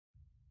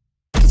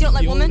you don't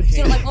like women? Because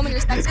you don't like women,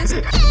 you're sexist?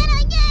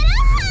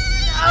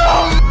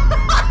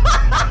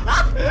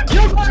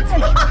 You're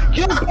black!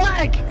 You're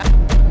black!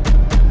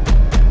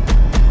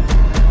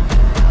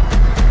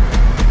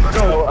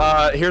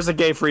 So, here's a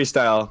gay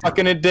freestyle.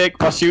 Fucking a dick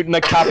while shooting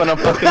a cop and I'm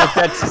fucking a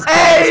dead.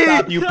 Hey!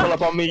 Stop, you pull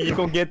up on me, you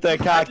gon' get that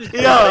cock.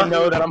 Yeah. I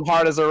know that I'm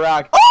hard as a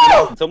rock.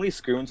 Oh! Somebody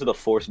screw into the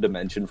fourth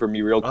dimension for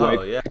me real quick.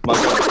 Oh, yeah.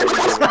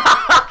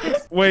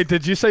 Wait,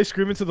 did you say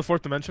scream into the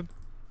fourth dimension?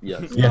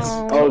 Yes. Yes.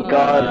 Oh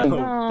god.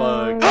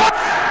 Oh, fuck.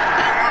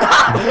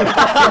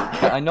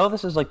 I know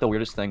this is like the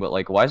weirdest thing, but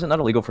like, why is it not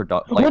illegal for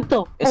like? What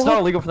the? It's not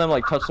illegal for them to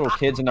like touch little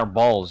kids in their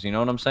balls. You know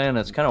what I'm saying?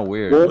 It's kind of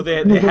weird. Well,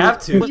 they have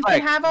to. You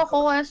can have a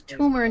whole ass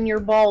tumor in your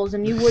balls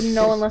and you wouldn't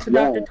know unless a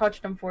doctor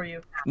touched them for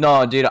you.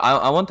 No, dude,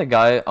 I want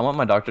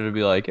my doctor to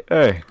be like,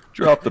 hey,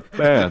 drop the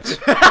pants.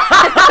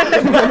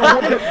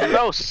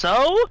 Bro,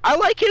 so? I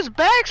like his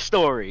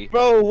backstory.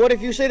 Bro, what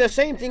if you say the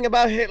same thing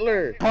about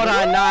Hitler? Hold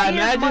on, nah,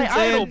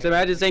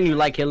 imagine saying you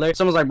like Hitler.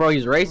 Someone's like, bro,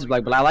 he's racist,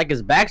 like, but I like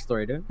his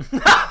backstory, dude.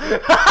 Just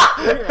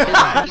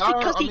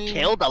because he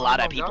killed a lot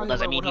of people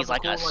doesn't mean he's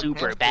like a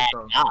super bad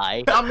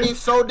guy. I mean,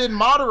 so did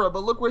Madara,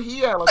 but look where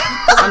he at. Like,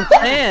 I'm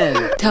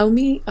saying. Tell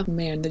me a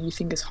man that you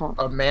think is hot.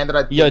 A man that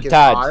I think is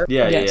hot.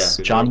 Yeah, Yes.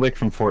 yeah. John Wick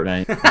from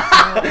Fortnite.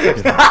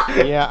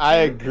 Yeah, I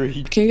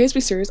agree. Can you guys be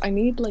serious? I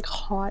need like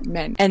hot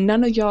men, and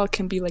none of y'all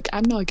can be like,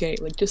 I'm not gay.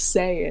 Like, just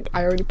say it.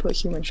 I already put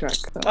human Shrek.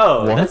 So.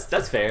 Oh,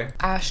 that's fair.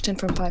 Ashton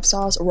from 5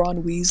 Stars,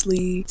 Ron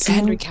Weasley,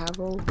 Henry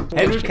Cavill.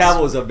 Henry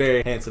Cavill is a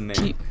very handsome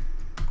man.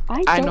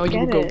 I know you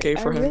would go gay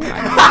for him. Really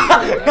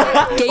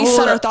Gay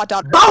son or thought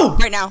daughter. Boom!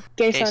 Right now.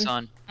 Gay Hey, son.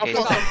 son. Oh, Hey,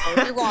 fuck son. off.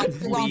 You're wrong.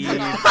 You're wrong.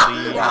 Fuck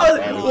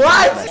off.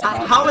 What?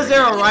 How is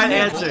there a right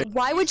answer?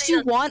 Why would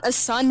you want a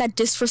son that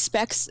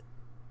disrespects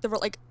the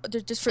like?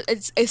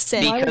 It's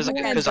sin. Because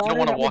I don't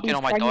want to walk in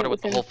on my daughter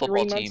with the whole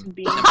football team.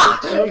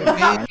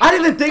 I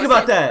didn't even think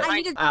about that. I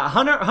needed-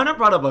 Hunter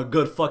brought up a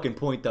good fucking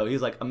point though.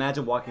 He's like,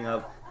 imagine walking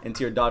up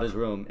into your daughter's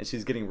room and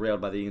she's getting railed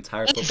by the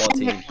entire football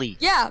team. Exactly.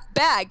 Yeah,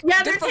 bag.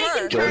 Yeah, Good they're for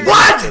her. taking turns.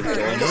 What?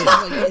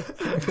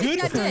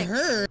 Good for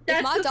her.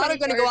 If my daughter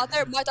gonna go out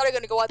there, my daughter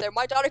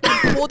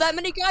can pull that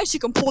many guys. She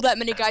can pull that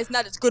many guys, and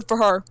that is good for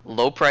her.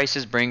 Low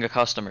prices bring the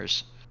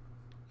customers.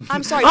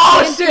 I'm sorry.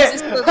 Oh, Plan B shit!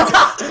 is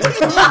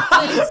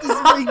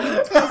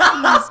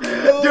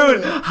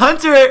Dude,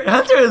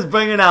 Hunter is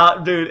bringing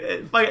out,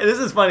 dude. This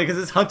is funny because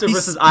it's Hunter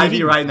versus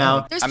Ivy right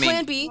now. There's I mean-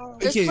 Plan B.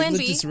 There's Plan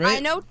B. I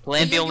know.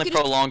 Plan B only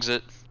prolongs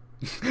it.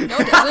 No,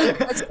 it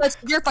doesn't.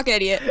 You're a fucking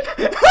idiot.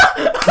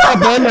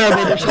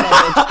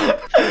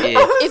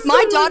 If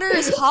my daughter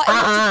is hot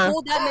enough to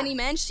pull that many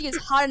men, she is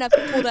hot enough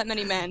to pull that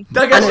many men.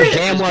 I know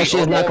damn well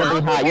she's not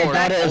gonna be hot. Your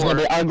daughter is gonna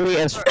be ugly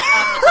as f.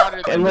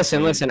 And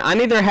listen,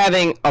 I'm either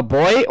having a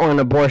boy or an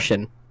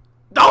abortion.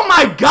 Oh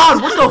my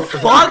god, what the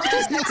fuck?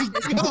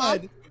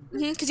 God.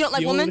 Because you don't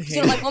like women? Because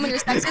you don't like women, you're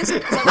sexist?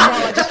 No,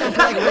 I just don't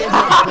feel like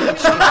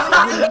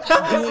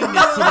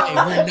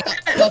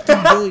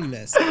doing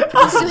this. You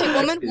hate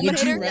women? Woman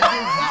hater?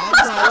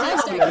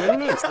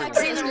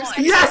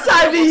 Yes,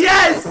 Ivy,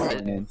 yes!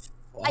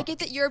 I get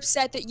that you're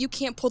upset that you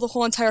can't pull the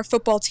whole entire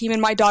football team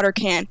and my daughter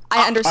can.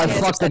 I understand. I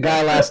fucked a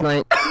guy last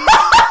night. What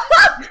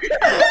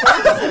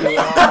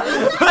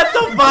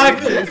the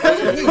fuck?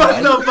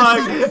 What the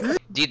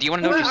fuck? Do you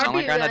want to know what you sound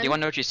like right now? Do you want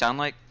to know what you sound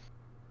like?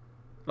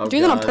 You're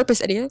doing that on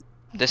purpose, idiot.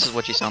 This is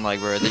what you sound like,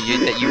 bro.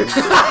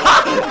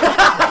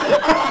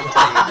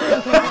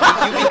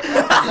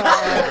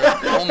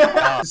 Oh my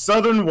god.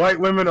 Southern white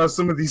women are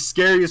some of the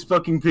scariest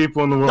fucking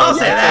people in the world. Don't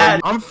say that!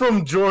 I'm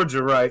from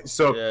Georgia, right?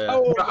 So Yeah.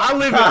 where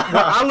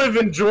I live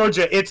in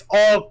Georgia, it's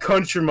all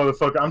country,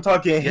 motherfucker. I'm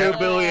talking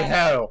hillbilly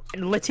hell.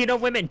 Latino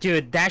women,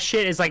 dude, that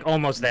shit is like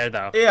almost there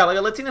though. Yeah, like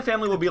a Latina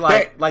family will be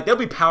like they'll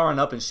be powering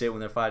up and shit when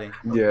they're fighting.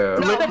 Yeah.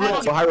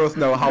 So Hyros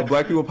know how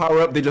black people power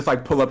up. They just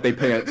like pull up their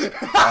pants.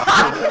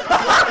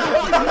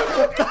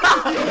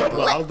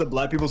 How's the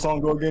black people song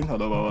go again?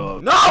 Hold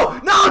on. No,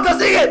 don't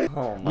sing it.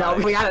 Oh my. No,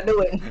 we gotta do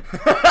it.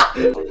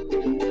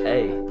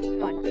 Hey.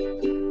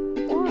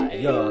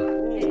 Yo.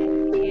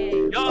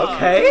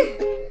 Okay.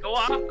 Go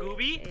off,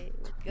 Gooby.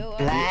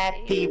 Black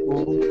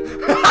people. Yo.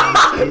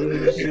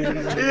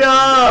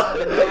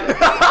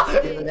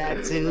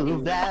 That too,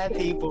 black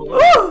people.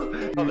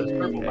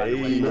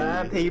 Hey.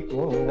 Black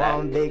people,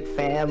 one big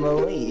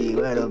family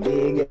with a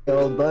big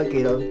old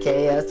bucket of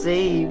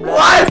KFC.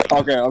 What?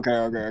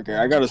 Okay.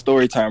 I got a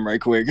story time right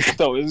quick.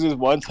 So it was just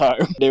one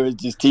time there was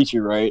this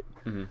teacher, right?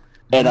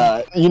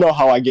 And you know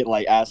how I get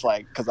like asked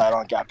like, cause I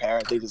don't got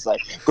parents, they just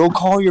like, go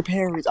call your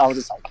parents. I was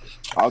just like,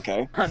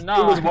 okay.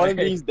 No, it was one of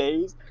these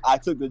days I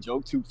took the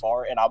joke too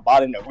far and I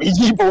bought an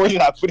Ouija board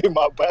and I put it in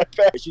my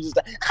backpack. She just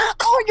like,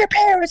 call your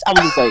parents. I'm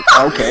just like,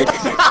 okay.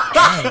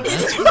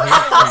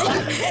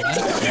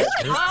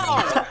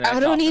 I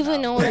don't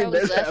even know what I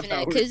was laughing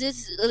at, cause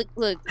it's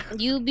look,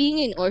 you being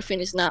an orphan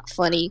is not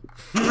funny.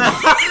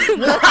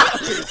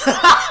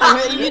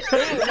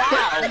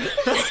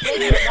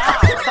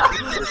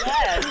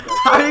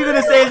 How are you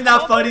gonna say it's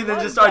not funny then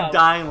just start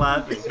dying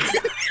laughing?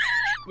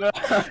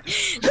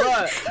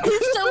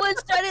 Someone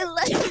started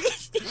laughing.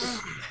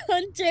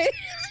 Hunter.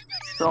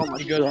 so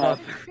much Good stuff.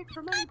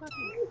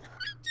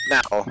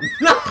 Now.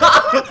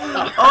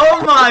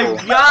 Oh my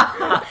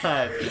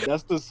god!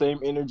 That's the same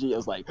energy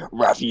as like,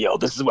 Raphael,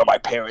 this is where my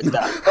parents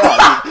died.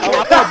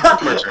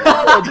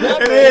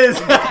 It is!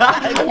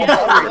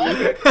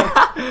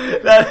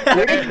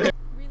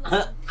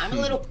 I'm a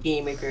little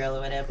gamer girl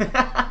or whatever.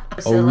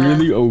 Oh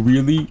really? Oh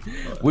really?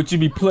 What you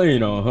be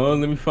playing on, huh?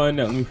 Let me find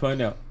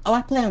out. Oh,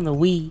 I play on the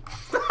Wii.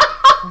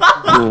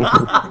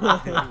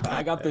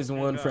 I got this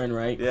one friend,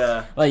 right?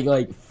 Yeah.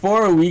 Like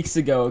 4 weeks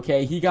ago,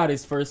 okay, he got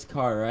his first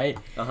car, right?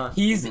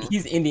 He's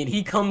Indian.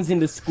 He comes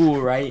into school,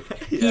 right?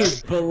 He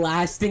is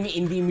blasting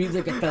Indian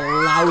music at the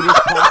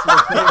loudest possible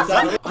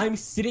place. I'm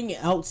sitting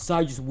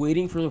outside just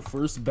waiting for the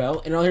first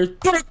bell, and I hear.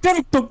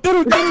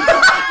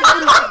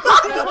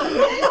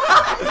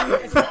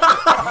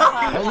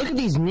 Oh, look at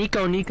these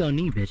Nico knee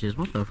bitches.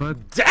 What the fuck?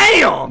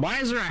 Damn! Why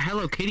is there a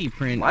Hello Kitty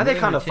print? Why are they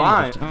kind of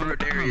fine? Bro,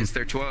 Darius,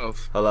 they're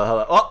 12.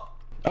 Hello. Oh!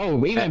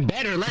 Oh, even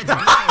better. Let's go.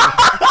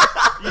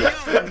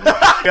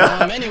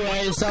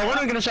 Anyway, so when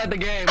are we gonna start the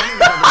game?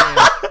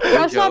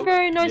 That's not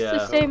very nice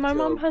to say. My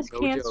mom has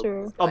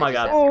cancer. Oh my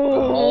god.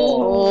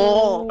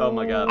 Oh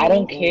my god. I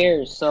don't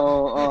care,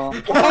 so,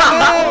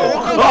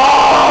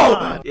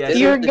 Yeah,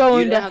 You're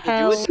going to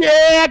hell.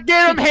 Yeah,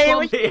 get him,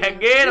 Haley! Yeah,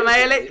 get him,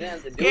 Haley!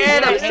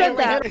 Get him!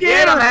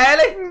 Get him,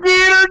 Haley!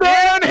 Get her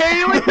down,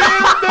 Haley!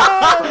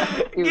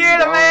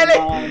 Get him,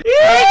 Haley!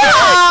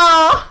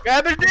 Yeah!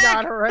 Grab his dick!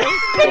 Got her right.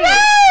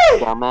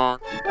 Come on.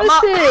 Come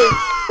on.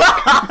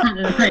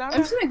 I'm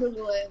just gonna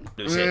Google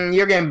it.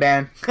 you're getting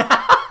banned.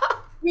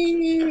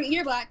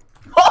 You're black.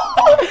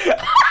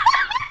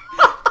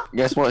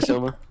 Guess what,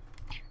 Silver?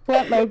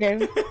 What,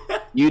 Logan?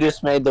 You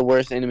just made the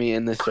worst enemy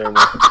in this server.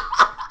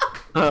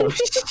 Oh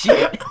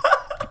shit.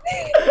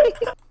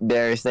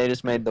 Darius, they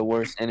just made the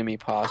worst enemy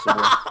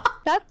possible.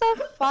 Shut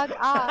the fuck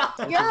up.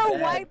 You're a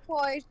white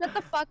boy. Shut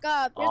the fuck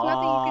up. There's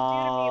nothing you can do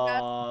to me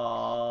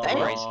about That's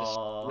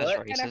racist. That's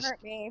It's gonna racist.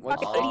 hurt me.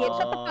 Fucking idiot.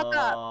 Shut the fuck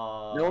up.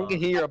 No one can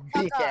hear your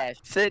big ass.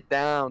 Sit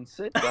down.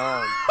 Sit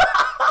down.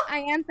 I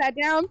am sat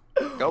down.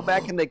 Go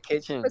back in the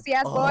kitchen. Pussy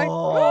ass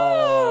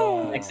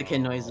boy.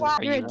 Mexican noises. Wow,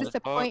 Are you're a you what the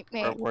fuck? Or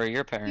disappointment. where are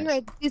your parents? You're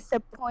a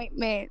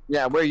disappointment.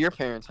 Yeah, where are your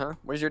parents, huh?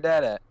 Where's your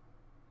dad at?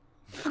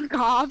 Fuck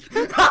off.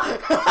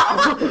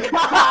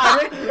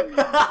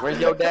 Where's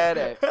your dad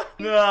at?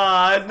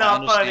 No, it's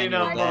not funny understand no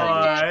your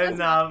more. dad. It's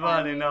not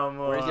funny no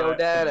more. Where's your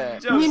dad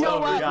at? Joke's You know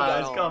over, what?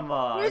 guys. Come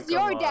on. Where's come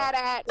your on. dad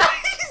at?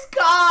 He's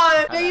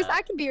gone. Please,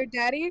 I can be your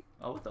daddy.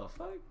 Oh, what the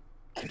fuck?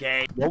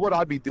 Okay. What would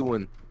I be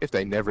doing if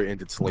they never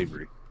ended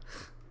slavery?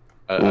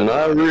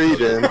 Not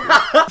reading.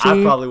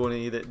 I probably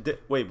wouldn't either.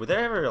 Wait, were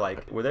there ever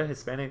were there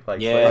Hispanic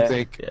Yeah, I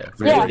think.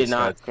 They did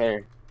not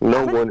care.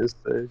 No one is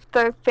safe.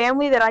 The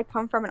family that I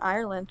come from in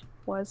Ireland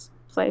was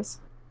slaves.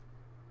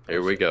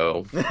 Here we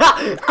go.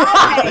 Okay.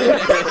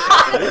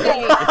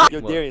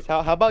 Yo, Darius, how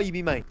about you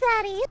be mine?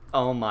 Daddy.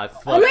 Oh my my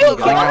fucking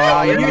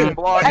God.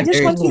 god. I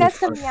just want you guys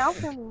to meow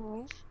for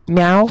me.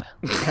 Meow.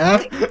 Bro,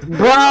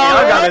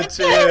 Y'all gotta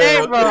chill.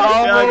 Y'all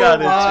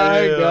gotta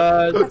chill.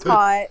 God. That's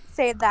hot.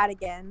 Say that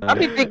again. I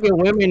be thinking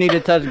women need to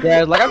touch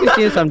grass. Like I be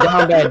seeing some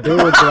down bad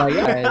dudes. Like,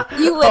 yeah.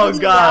 You literally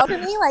God. meow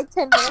for me like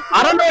 10 minutes.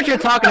 I don't know what you're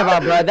talking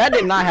about, bro. That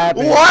did not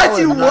happen. What?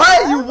 You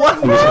what? You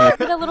what?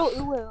 Did a little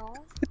ooh.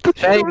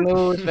 Fake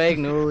news. Fake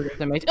news. Fake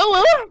news. Did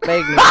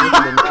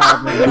not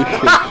happen.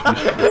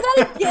 Do that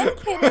again,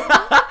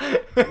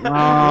 kidding.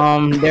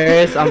 I'm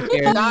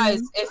scared.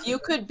 Guys, if you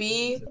could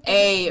be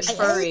a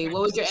furry,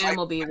 what would your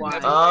animal be? Why?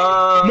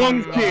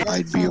 Monkey.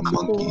 I'd be a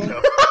monkey.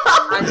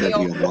 I'd be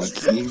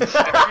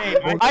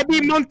a I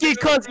be monkey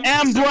cause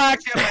I'm black.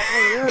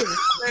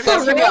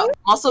 For real.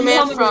 Muscle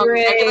Man from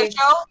regular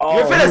show?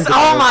 You're finished.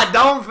 Oh my,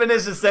 don't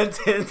finish the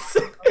sentence.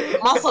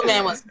 Muscle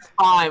Man was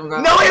fine,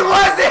 bro. No, it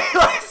wasn't.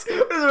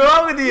 What is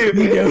wrong with you?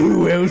 You know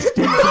who else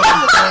did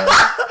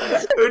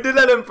that? Who did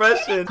that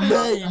impression?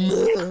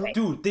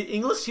 Dude, the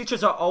English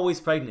teachers are always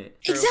pregnant.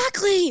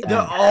 Exactly. They're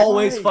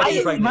always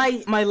fucking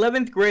pregnant. My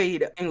 11th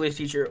grade English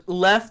teacher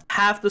left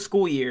half the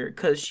school year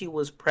because she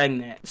was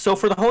pregnant. So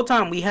for the whole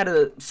time we had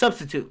a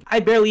substitute.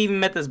 I barely even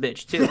met this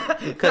bitch too,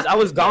 because I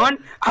was gone.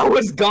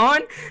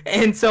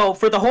 And so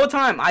for the whole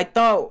time I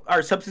thought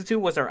our substitute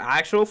was our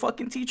actual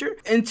fucking teacher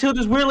until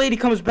this weird lady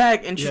comes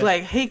back and she's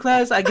like, "Hey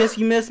class, I guess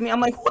you missed me." I'm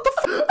like, "What the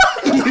fuck?"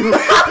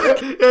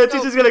 The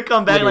teacher's gonna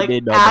come back like,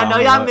 "I know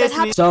y'all missed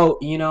me." So,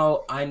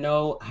 I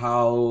know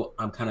how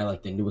I'm kind of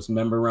like the newest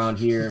member around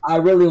here. I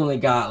really only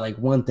got like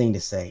one thing to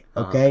say,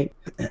 okay?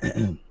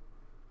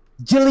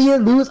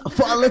 Jillian lose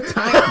for all the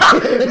time.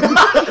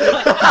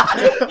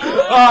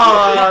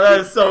 Oh,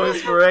 that's so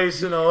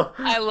inspirational.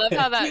 I love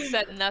how that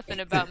said nothing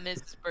about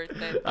Miz's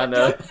birthday. I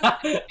know.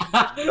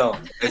 No,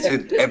 it's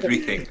in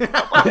everything.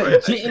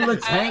 Jitting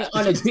Latang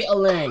on a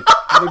Jitling.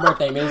 Happy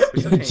birthday, Miss.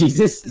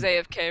 Jesus. This is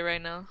AFK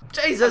right now.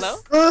 Jesus.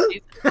 Hello?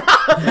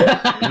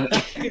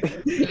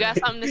 You got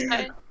something to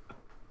say?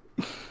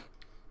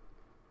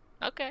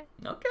 Okay.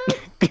 Okay.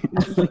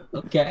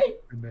 Okay.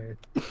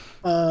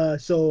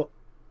 So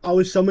I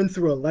was summoned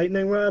through a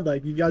lightning rod,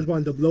 like you guys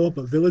wanted to blow up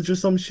a village or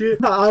some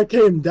shit. I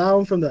came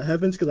down from the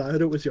heavens because I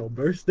heard it was your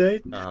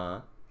birthday.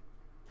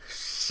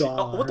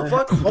 So, what the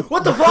fuck?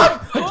 What the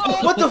fuck?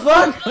 What the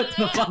fuck?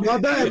 My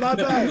bad. What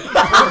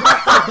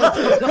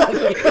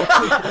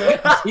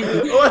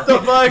the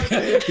fuck?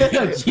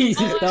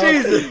 Jesus, dog.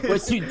 Jesus.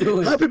 What you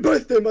doing? Happy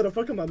birthday,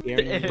 motherfucker, my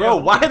Bro,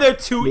 why are there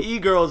 2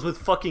 e-girls with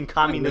fucking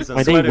communism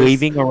Are they sweaters?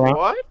 waving around?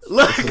 What?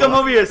 Look, come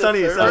over here,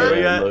 Sonny.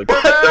 Sorry, Look.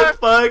 what the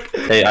fuck?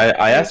 Hey,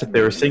 I asked if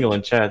they were single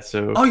in chat,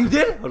 so. Oh, you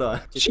did? Hold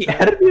on. She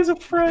added me as a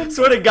friend.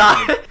 Swear to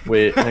God.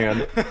 Wait, hang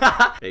on.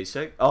 Face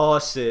check. Oh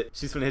shit.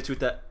 She's gonna hit you with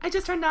that. I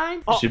just turned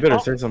 9. She better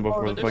say something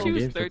before the fucking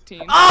game.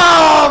 13.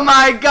 Oh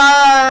my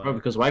God. Bro,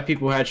 because white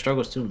people had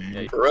struggles too,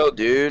 man. For real,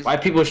 dude.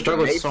 White people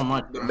struggle so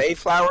much. The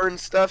Mayflower and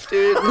stuff,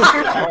 dude.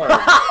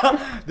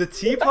 The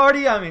Tea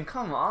Party? I mean,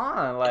 come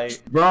on,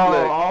 like. Bro,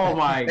 Look, oh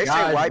my they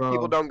God, say white bro.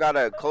 people don't got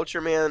a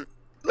culture, man.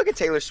 Look at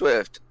Taylor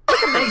Swift.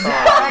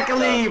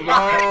 Exactly, bro.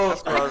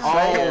 That's what I'm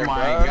saying, Oh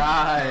my bro.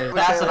 God.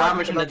 That's what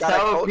I'm trying to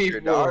tell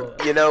people.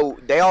 Dog. You know,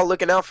 they all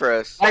looking out for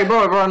us. Like,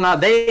 bro, nah,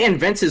 they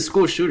invented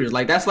school shooters.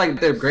 Like, that's like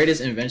the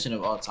greatest invention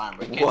of all time.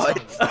 Bro. What?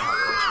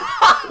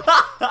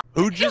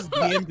 Who just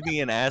DM'd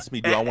me and asked me,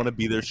 do I want to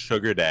be their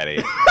sugar daddy?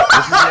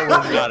 This is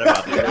what we're not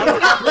about to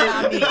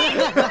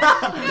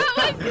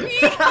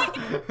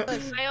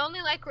I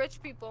only like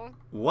rich people.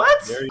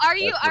 What? Are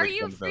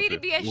you free to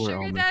be a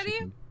sugar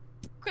daddy?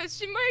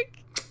 Question mark.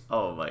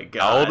 Oh my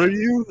God. How old are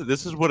you?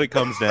 This is what it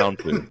comes down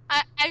to.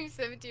 I'm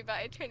 17, but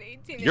I turned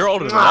 18. You're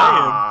older than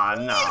I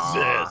am. No.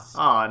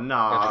 Oh no.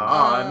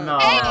 Oh no.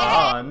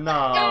 Oh no.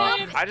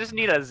 I just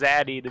need a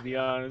zaddy, to be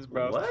honest,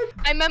 bro. What?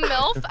 I'm a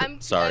MILF.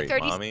 I'm Sorry,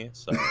 30. mommy.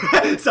 Sorry.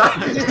 Sorry.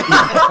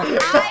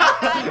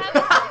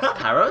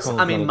 Haros?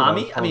 I mean,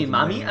 mommy?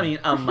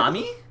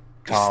 Mommy?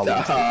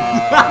 Stop.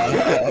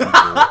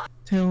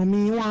 Tell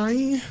me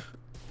why.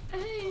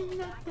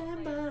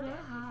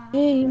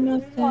 Hey,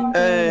 nothing.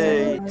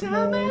 Hey.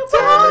 Tell me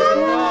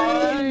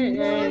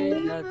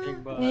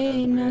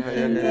Hey,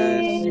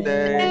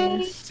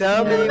 nothing.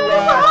 Tell me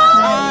why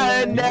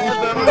I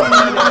never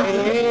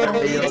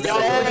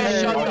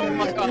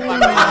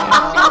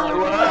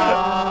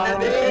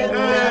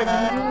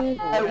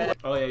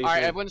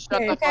Alright, everyone shut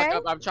the fuck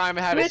up. I'm trying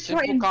to have a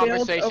simple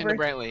conversation to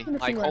Brantley.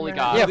 Like, holy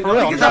God. Yeah, for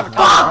real. Get the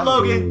fuck,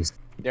 Logan.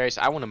 Darius,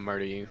 I want to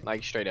murder you.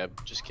 Like, straight up.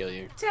 Just kill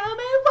you. Tell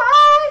me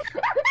why.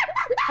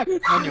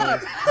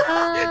 Anyways.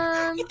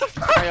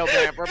 Alright, yo,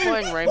 Brant, we're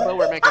playing Rainbow.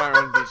 We're making our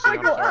own DC.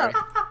 I'm sorry.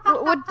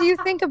 What do you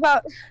think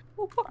about?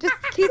 Just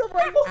keep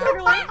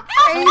literally.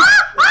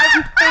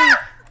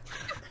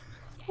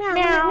 Meow,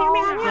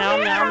 meow, meow,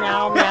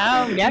 meow,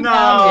 meow,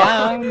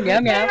 meow, meow,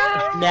 meow,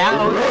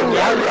 meow,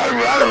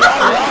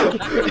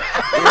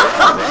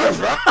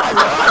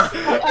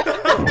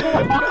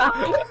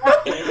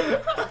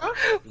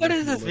 What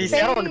is this VC? I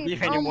don't want to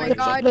beef anymore.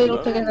 I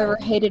don't think I've ever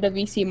hated a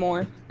VC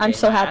more. I'm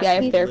so happy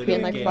I have therapy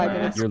in like 5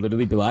 minutes. You're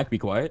literally black. Be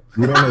quiet.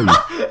 We don't know you.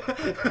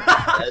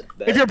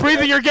 If you're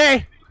breathing, you're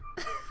gay.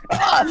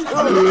 All of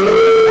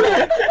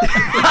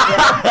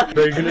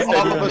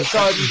a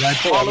sudden,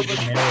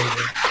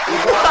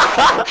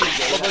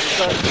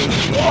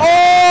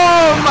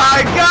 Oh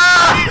my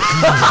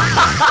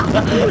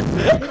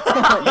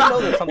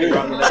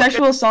God!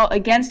 Sexual assault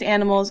against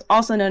animals,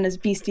 also known as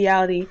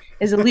bestiality,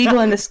 is illegal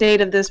in the state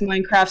of this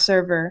Minecraft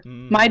server.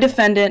 My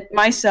defendant,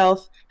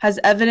 myself, has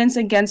evidence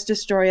against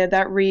Destroya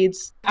that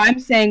reads, I'm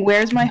saying,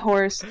 where's my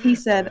horse? He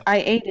said, I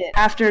ate it.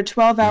 After a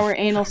 12-hour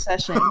anal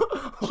session.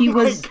 He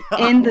was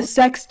in the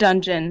sex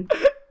dungeon.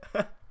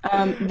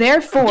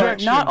 Therefore,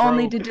 not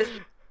only did...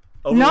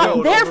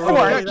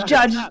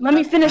 Judge, let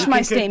me finish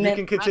my statement.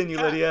 You can continue,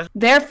 Lydia.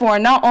 Therefore,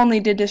 not only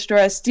did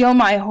Destroya steal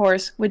my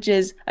horse, which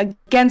is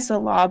against the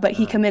law, but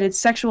he committed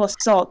sexual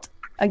assault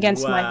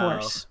against my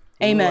horse.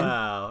 Amen.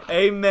 Wow.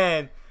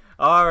 Amen.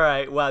 All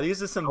right. Wow.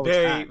 These are some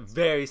very,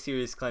 very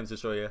serious claims to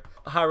show you.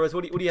 Haros,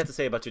 what do you have to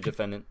say about your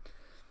defendant?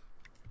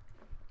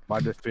 My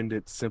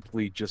defendant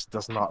simply just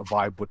does not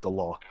vibe with the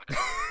law.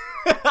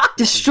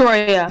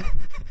 Destroya.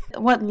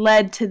 What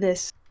led to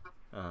this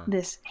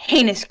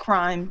heinous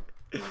crime?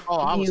 Oh,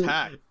 I was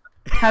hacked.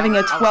 Having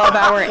a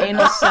 12-hour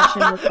anal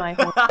session with my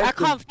horse. I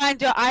can't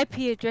find your IP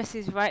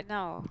addresses right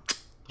now.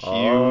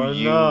 Oh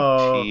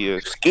no.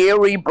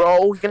 Scary,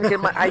 bro. You're gonna get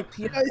my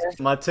IP.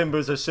 My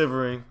timbers are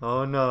shivering.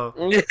 Oh no.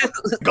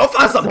 Go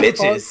find some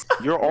bitches.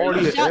 You're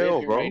already in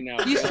jail, bro.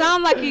 You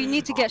sound like you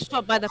need to get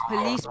shot by the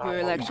police,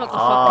 bro. Like, shut the fuck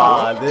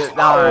Alright,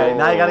 up.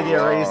 now you gotta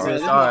get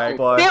racist. Alright,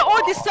 boy. They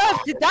all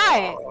deserve to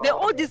die. They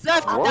all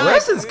deserve to die.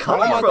 Where's this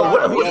coming from?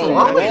 What's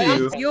wrong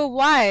with you? You're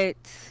white.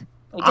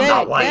 I'm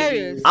not white.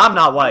 Darius. I'm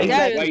not white.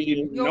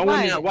 You're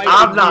white.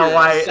 I'm not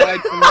white.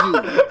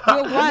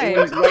 You're white.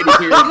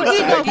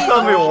 You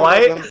call me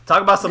white?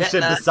 Talk about some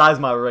shit besides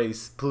my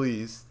race,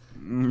 please.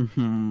 Don't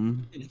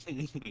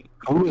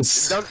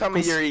tell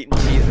me you're eating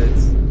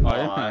Cheez-Its. No.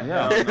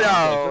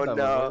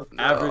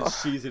 Average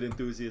Cheez-It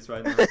enthusiast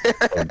right now.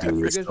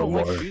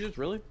 Cheez-Its,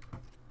 really?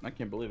 I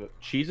can't believe it.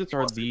 Cheez-Its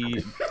are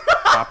the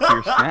top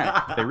tier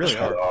snack. They really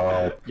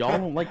are. Y'all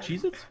don't like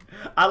Cheez-Its?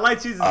 I like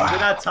Cheez-Its. They're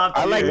not top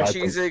tier. I like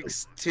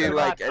Cheez-Its to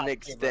like an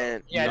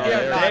extent. Yeah, No,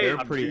 they're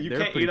pretty. You They're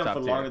can't pretty eat them top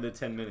for tier. longer than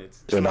 10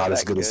 minutes. They're not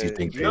as good as you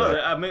think they No, are.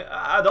 I mean,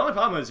 the only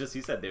problem is just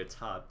he said they're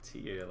top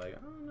tier. Like, I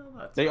don't know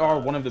about They are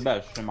one of the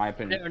best, in my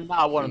opinion. They're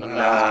not one of the best.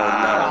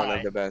 Not one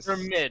of the best. They're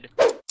mid.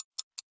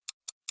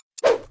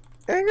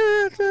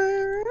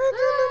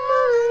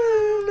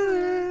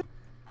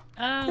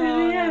 I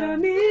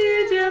don't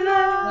need your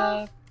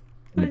love.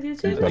 I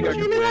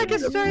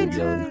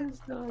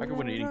could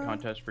win an eating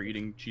contest for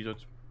eating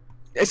Cheez-Its.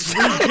 We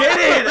get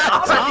it!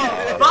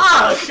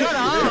 Fuck! Shut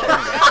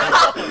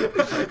up!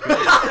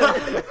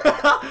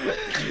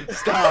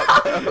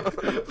 Stop.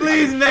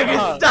 Please, Megan,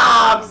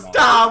 stop!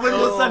 Stop! When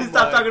will Sunny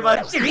stop talking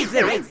about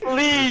Cheez-Its?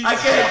 Please! I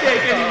can't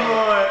take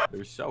anymore!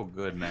 They're so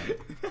good, man.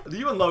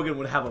 You and Logan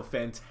would have a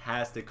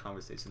fantastic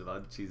conversation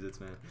about Cheez-Its,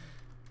 man.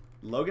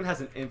 Logan has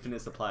an infinite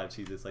supply of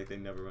Cheez-Its, like they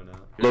never run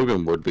out.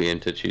 Logan would be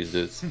into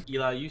Cheez-Its.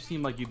 Eli, you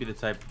seem like you'd be the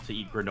type to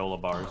eat granola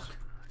bars.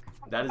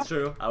 That is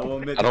true. I will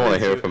admit. I don't want to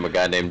hear from a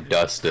guy named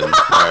Dustin.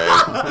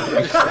 Alright.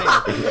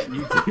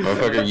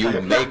 Motherfucker,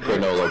 you make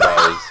granola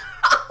bars.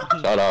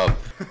 Shut up.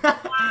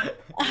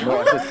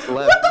 No, I just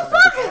slept.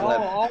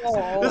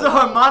 There's a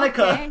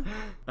harmonica.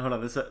 Hold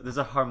on, there's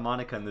a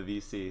harmonica in the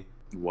VC.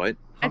 What?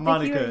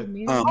 Harmonica.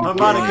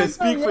 Harmonica,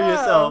 speak for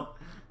yourself.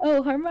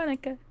 Oh,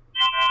 harmonica.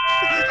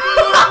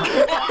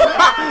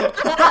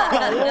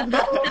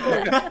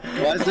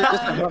 Why is there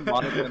just a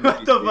harmonica in the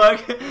What the fuck?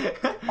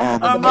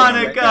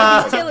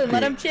 Harmonica. He's chilling,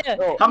 let him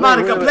chill.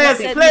 Harmonica, play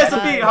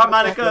some beat,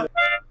 harmonica.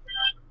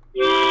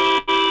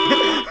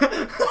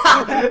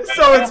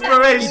 So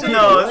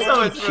inspirational,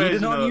 so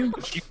inspirational.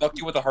 She fucked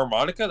you with a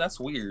harmonica? That's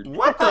weird.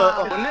 What the?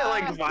 Wouldn't it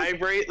like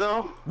vibrate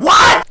though?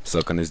 What?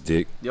 Suck on his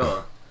dick.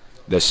 Yo.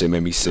 That shit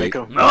made me sick.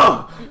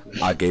 No.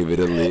 I gave it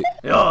a lick.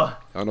 Yo. I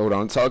don't know what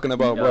I'm talking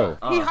about, bro.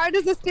 He hard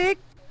as a stick.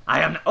 I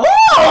am.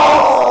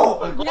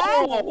 Oh!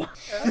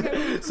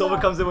 Yes. Silver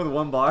comes in with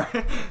 1 bar.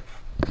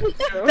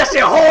 That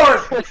shit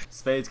hard.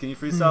 Spades, can you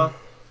freestyle?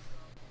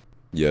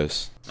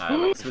 Yes.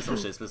 Alright, spit some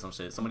shit, spit some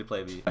shit. Somebody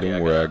play a beat.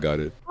 Don't worry, I got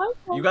it.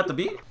 You got the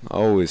beat? I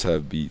always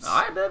have beats.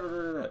 Alright,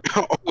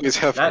 Always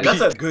have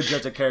that's a good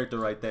judge of character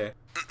right there.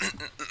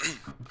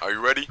 Are you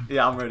ready?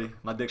 Yeah, I'm ready.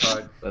 My dick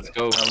hard. Let's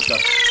go. Alright, let's go.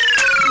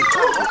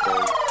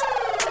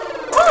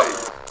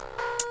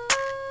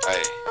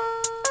 Hey.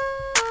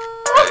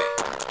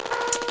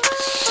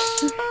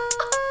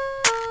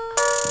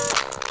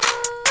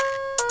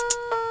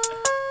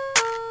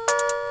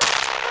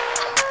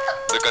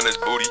 Look on his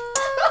booty.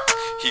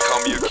 He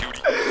call me a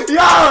cutie.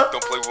 Yeah.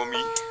 Don't play with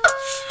me.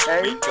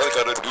 Hey. Me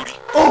got a duty.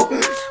 Oh.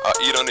 I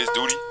eat on his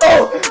duty.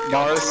 Oh. You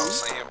know what I'm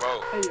saying,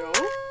 bro? Hey yo.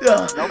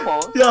 Yeah. No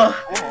pause. Yeah.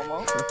 No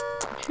homo.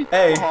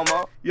 Hey. No homo.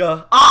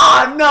 Yeah.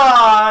 Ah, no.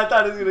 I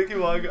thought it was gonna keep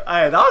on going.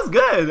 Hey, that was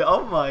good.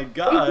 Oh my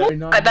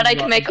god. I bet I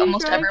can make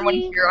almost everyone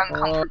here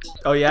uncomfortable.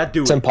 Oh yeah,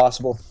 do it. It's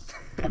impossible.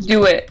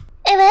 Do it.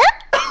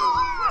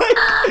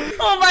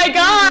 Oh my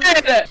god!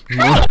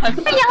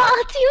 What are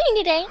y'all doing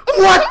today?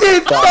 What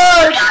the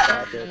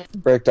fuck?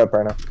 Breaked up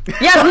right now.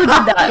 Yeah, who did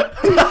that?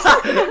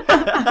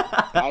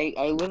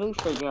 I literally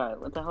forgot.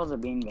 What the hell's a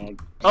beanbag?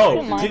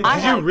 Oh, did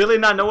you really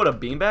not know what a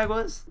beanbag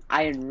was?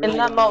 I really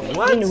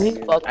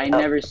What? I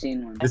never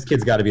seen one. This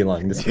kid's got to be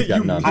lying. This kid's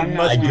got none.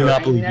 must I be do not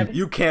right. believe you.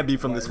 You can't be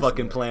from this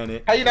fucking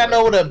planet. How you not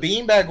know what a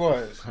beanbag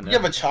was? You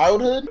have a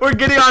childhood? We're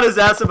getting on his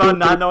ass about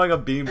not knowing a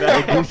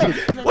beanbag.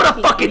 What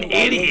a fucking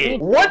idiot!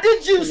 What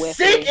did you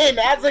sit in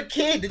as a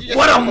kid? Did you just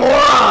What a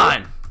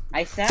moron!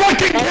 I said.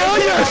 Fucking kill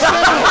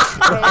yourself!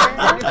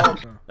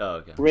 Oh,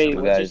 okay. Ray,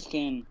 what's your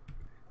skin?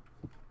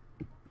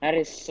 That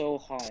is so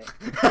hot.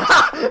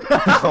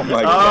 Oh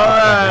my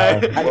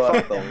god.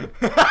 What the?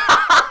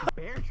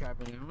 Bear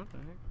trapping him. What the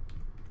heck?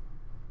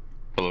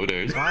 Hello,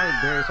 Darius.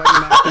 Darius, are you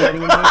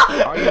masturbating enough?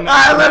 Are you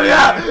Alright, let me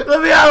out! Let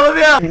me out! Let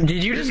me out!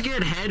 Did you just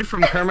get head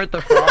from Kermit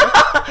the Frog?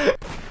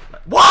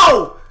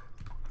 Whoa!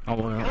 Oh,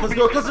 wow. Close the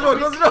door, close the door,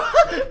 close the door!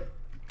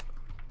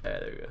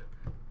 There we go.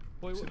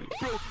 Bro, okay,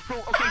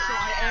 so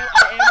I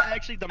am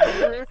actually the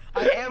murderer.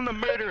 I am the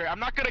murderer. I'm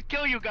not gonna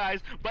kill you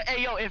guys, but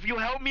hey, yo, if you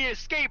help me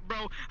escape,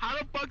 bro, how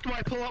the fuck do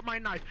I pull out my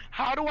knife?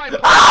 How do I pull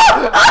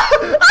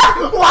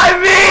Why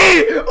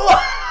me?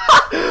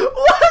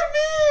 Why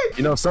me?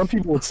 You know, some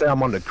people would say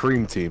I'm on the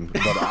cream team,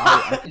 but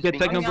I Get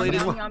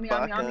technobladed.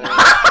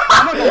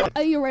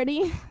 Are you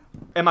ready?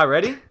 Am I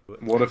ready?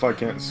 What if I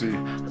can't see?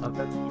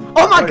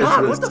 Oh my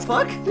god, what the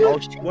fuck?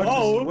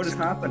 What is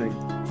happening?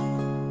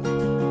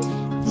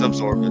 It's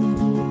absorbent.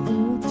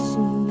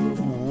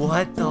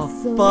 What the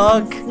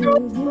fuck?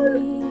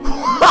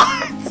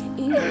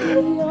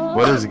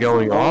 what is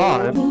going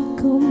on?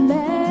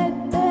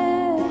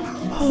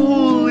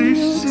 Holy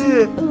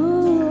shit.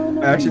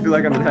 I actually feel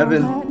like I'm in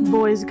heaven.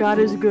 Boys, God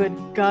is good.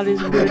 God is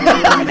good.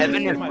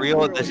 Heaven is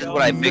real. This is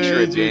what I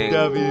picture it being.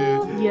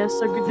 Yes,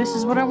 sir. This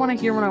is what I want to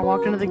hear when I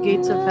walk into the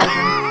gates of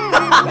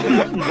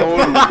heaven.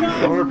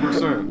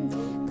 100%.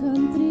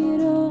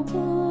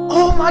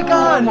 Oh my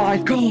god! Oh my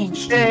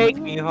gosh. Take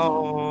me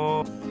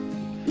home.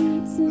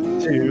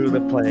 To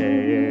the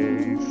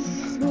place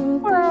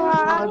where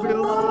I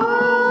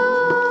belong.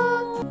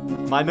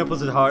 My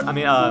nipples are hard. I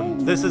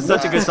mean, this is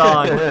such a good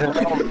song.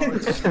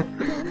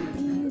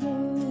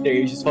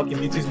 Darius just fucking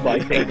mutes his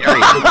mic. Hey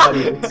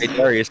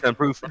Darius, send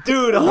proof.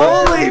 Dude,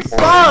 holy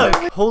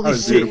fuck! Holy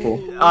shit.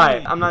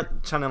 Alright, I'm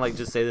not trying to like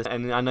just say this,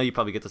 and I know you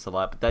probably get this a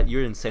lot, but that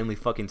you're insanely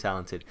fucking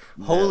talented.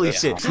 Holy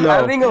shit.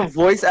 Having a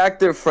voice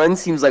actor friend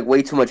seems like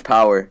way too much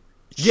power.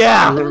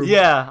 Yeah,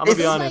 yeah, I'm gonna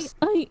be honest.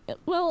 I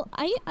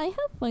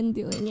have fun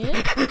doing it.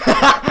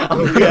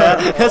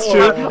 Yeah, that's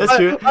true. That's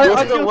true.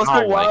 What's the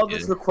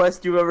wildest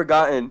request you've ever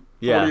gotten?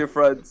 Yeah. One of your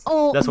friends.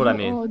 Oh, that's what I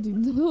mean.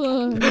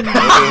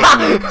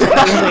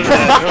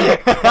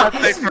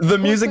 The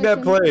music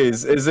that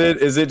plays, is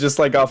it just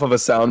like off of a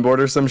soundboard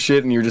or some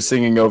shit, and you're just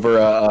singing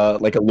over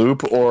like a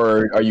loop,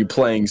 or are you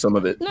playing some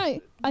of it?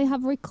 No, I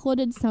have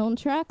recorded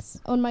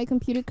soundtracks on my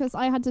computer because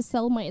I had to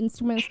sell my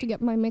instruments to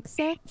get my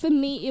mixer. For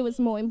me, it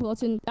was more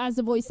important as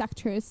a voice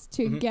actress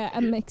to get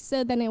a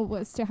mixer than it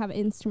was to have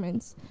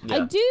instruments. Yeah.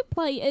 I do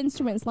play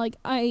instruments, like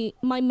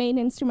my main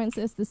instrument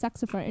is the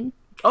saxophone.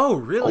 Oh,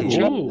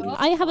 really? Oh.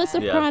 I have a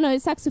soprano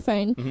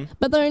saxophone,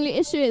 but the only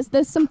issue is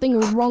there's something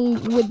wrong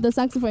with the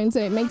saxophone,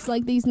 so it makes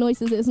like these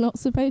noises it's not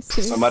supposed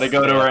to. Somebody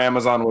go to our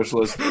Amazon wish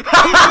list.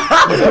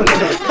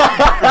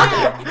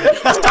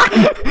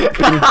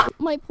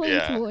 My point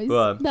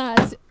was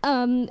that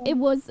it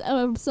was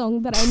a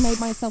song that I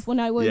made myself when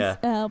I was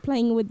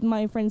playing with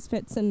my friends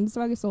Fitz and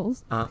Swagger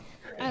Souls.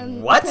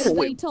 What?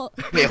 Wait, hold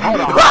on.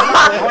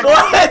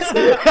 What?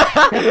 You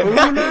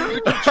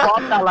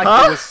dropped that like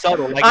it was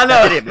subtle, like I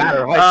it didn't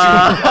matter. What?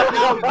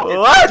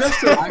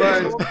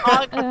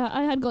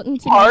 I had gotten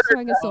to know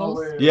Swagger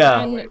Souls.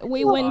 Yeah. And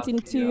we went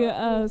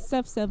into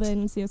Surf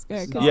 7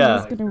 CSGO because he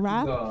was gonna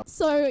rap.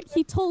 So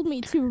he told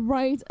me to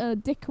write a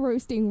dick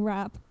roasting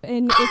rap,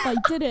 and if I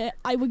did it,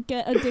 I would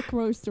get a dick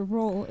roaster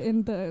role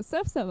in the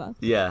Surf server.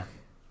 Yeah.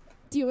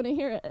 Do you want to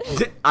hear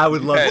it? I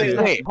would love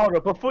to. Wait, hold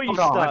up. Before you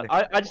start,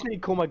 I just need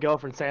to call my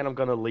girlfriend saying I'm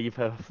gonna leave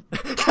her.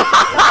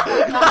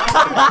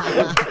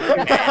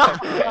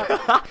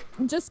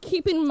 Just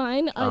keep in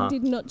mind, I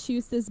did not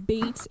choose this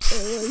beat.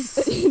 It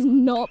was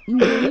not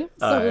me.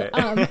 So,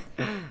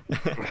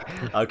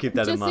 I'll keep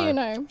that in mind. Just so you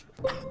know.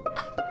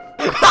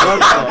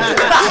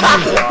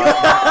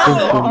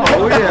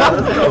 Oh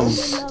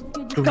yeah.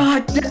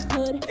 God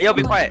damn. Hey, yo,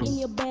 be quiet. Oh,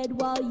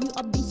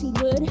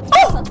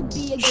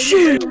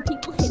 shit.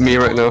 Me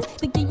right now.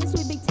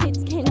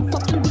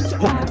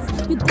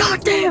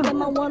 God damn!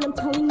 I'm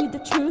telling you the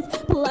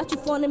truth. Pull out your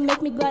phone and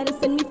make me glad and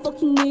send me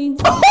fucking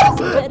needs.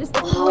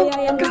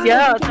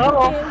 Yeah,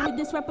 total. With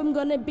this rap, I'm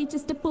gonna beat you,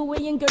 step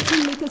away and go to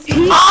me.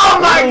 Oh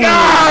my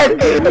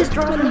god! He's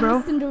drunk,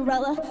 bro.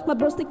 Cinderella. My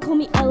bros, they call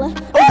me Ella.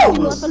 I'm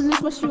like I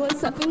lose my shoe and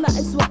surfing, that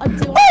is what I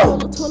do.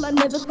 I'm tall, I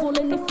never fall,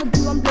 and if I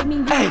do, I'm blaming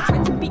you.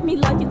 Try to beat me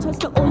like a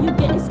toast, but all you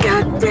get is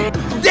God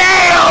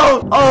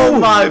damn! Oh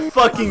my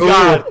fucking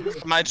god!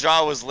 My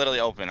jaw was literally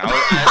open. I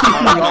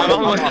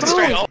was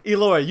straight open.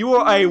 Elora, you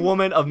are a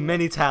woman of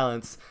many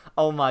talents.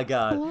 Oh my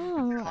god.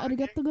 Wow,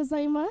 arigato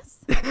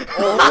gozaimasu.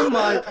 Oh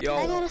my. I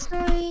got a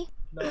story.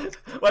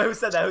 Wait, who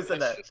said that? Who said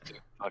that?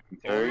 I'm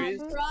trying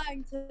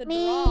to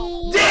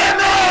Me. Damn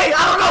it!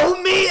 I don't know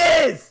who me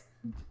is!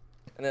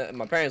 And then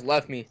my parents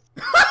left me.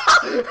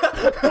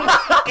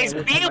 Is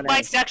being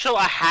bisexual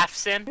a half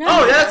sin?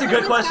 Oh, yeah, that's a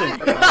good question.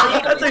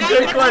 That's a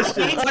good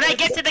question. When I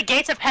get to the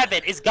gates of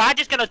heaven, is God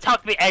just gonna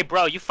talk to me, hey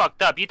bro, you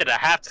fucked up, you did a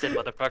half sin,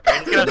 motherfucker,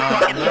 and he's gonna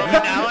fucking throw me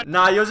down?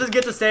 Nah, you'll just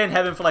get to stay in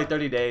heaven for like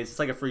 30 days. It's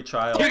like a free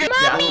trial. Mommy,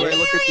 yeah. Mommy,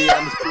 look at the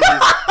ends,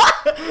 please.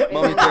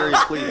 Mommy,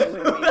 Darius, please.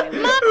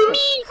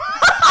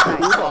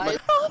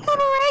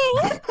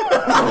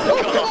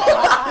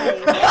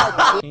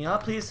 Can y'all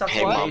please stop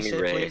saying gay shit,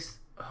 please?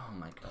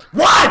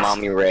 What?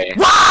 Mommy Ray.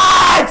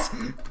 What?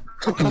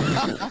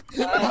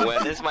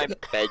 When is my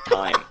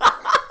bedtime?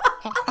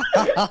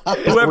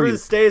 Whoever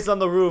stays on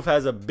the roof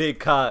has a big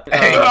cot.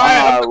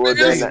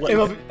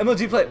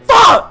 MLG play.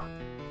 Fuck!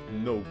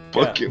 No.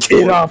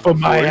 Get off of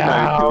my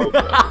house.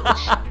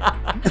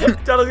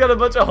 Tyler's got a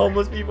bunch of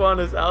homeless people on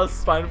his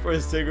house fighting for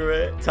a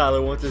cigarette.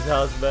 Tyler wants his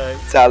house back.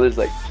 Tyler's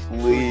like,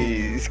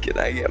 please, can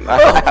I get my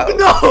house?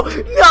 No!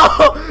 It's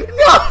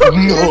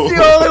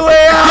the only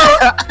way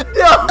out!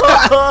 No!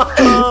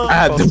 I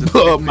had to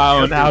put up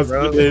my own house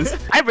for this.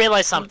 I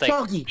realized something.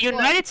 The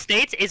United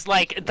States is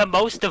like the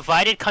most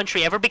divided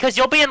country ever because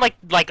you'll be in like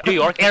New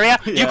York area.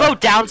 You go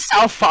down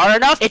south far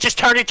enough, it just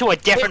turned into a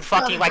different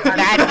fucking like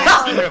Mad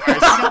Max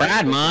universe.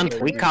 Pride Month,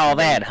 we call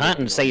that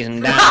hunting season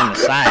down in the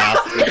south.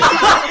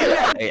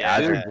 Hey,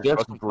 Azure,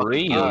 just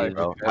breathe,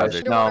 bro.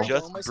 No,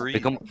 just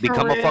breathe.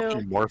 Become a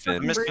fucking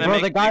morphin. Bro,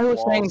 the guy who's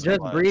saying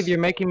just breathe, you're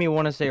making me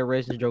want to say a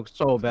racist joke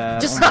so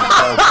bad. Just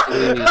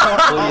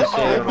please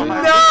say it.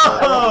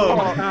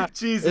 No!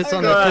 Jesus It's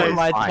on the tip of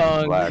my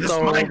tongue. This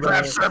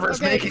Minecraft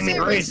server's making me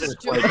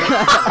racist.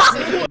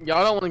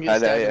 Y'all don't want to get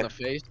stabbed in the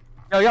face.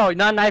 Yo,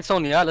 not knives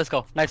only, let's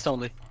go. Knives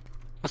only.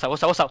 What's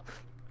up?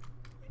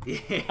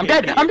 I'm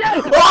dead!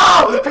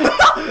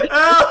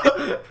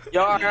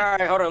 Yo,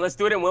 alright, hold on. Let's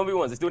do it in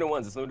 1v1s. Let's do it in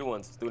ones.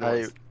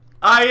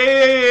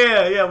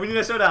 Yeah. We need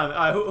a showdown.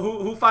 Alright,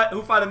 who fighting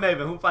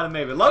Maven? Who fighting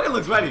Maven? Logan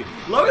looks ready.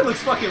 Logan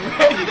looks fucking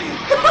ready.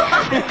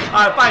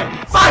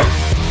 Alright, fight!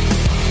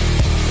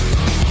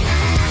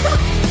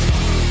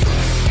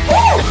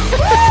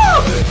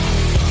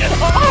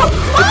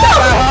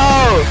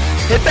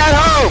 Hit that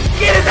hoe!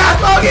 Get his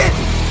ass, Logan!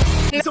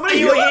 Somebody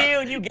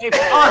you gave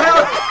that. Oh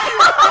hell!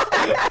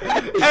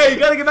 Hey, you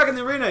gotta get back in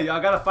the arena.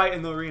 Y'all gotta fight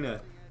in the arena.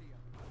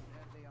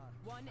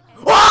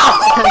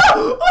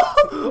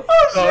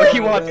 Oh, he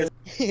won.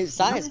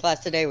 Science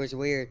class today was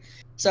weird.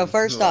 So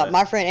first off,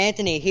 my friend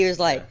Anthony, he was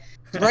like,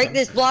 break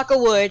this block of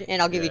wood and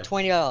I'll give you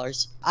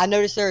 $20. I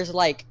noticed there's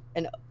like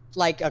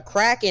a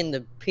crack in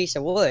the piece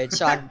of wood,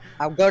 so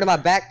I'll go to my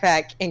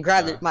backpack and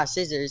grab my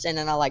scissors, and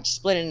then I like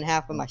split it in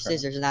half with my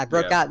scissors, and I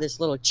broke out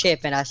this little chip,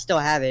 and I still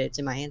have it. It's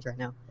in my hands right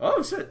now.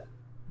 Oh shit!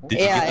 Did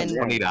you get the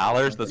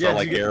 $20? That's all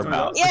I care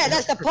about. Yeah,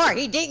 that's the part.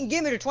 He didn't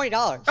give me the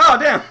 $20. Oh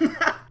damn!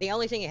 The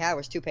only thing he had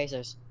was 2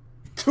 pesos.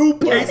 2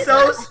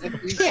 pesos?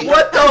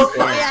 What the?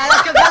 Yeah,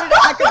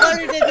 I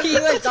converted it to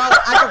US dollars.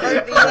 I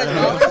converted it to US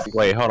dollars.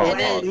 Wait, hold on.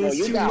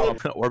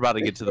 We're about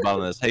to get to the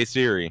bottom of this. Hey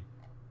Siri.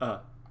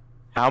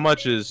 How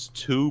much is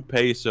 2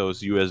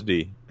 pesos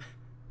USD?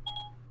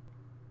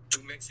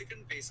 2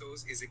 Mexican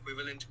pesos is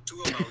equivalent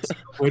to amounts.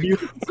 What do you?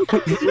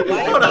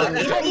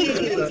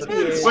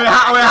 Wait,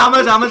 how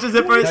much is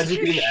it first?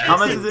 How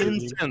much is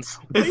it? 10 cents.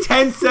 It's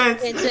 10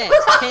 cents. 10 cents.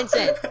 10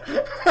 cents.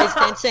 It's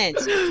 10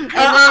 cents. And then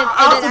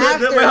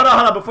after... Wait, hold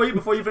on.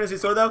 Before you finish your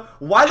story though,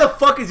 why the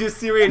fuck is your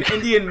Siri an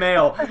Indian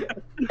male?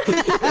 What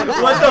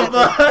the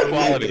fuck?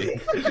 Quality.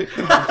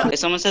 If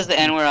someone says the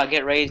N word, I'll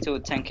get raised to a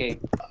 10K.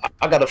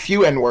 I got a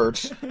few N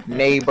words.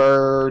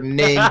 Neighbor,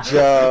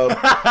 ninja.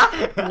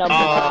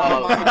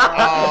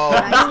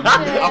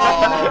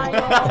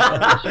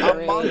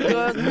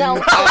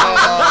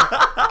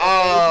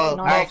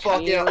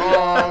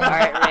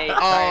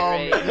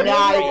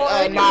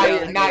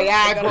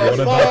 Niagara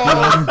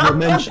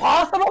Falls.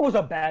 Impossible was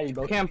a baddie,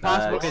 bro. Can't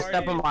possibly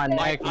step on my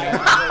neck. The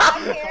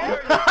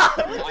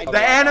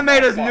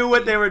animators knew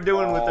what they were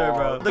doing with her,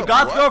 bro. The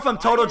goth girl from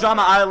Total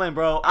Drama Island,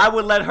 bro. I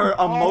would let her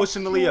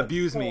emotionally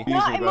abuse me.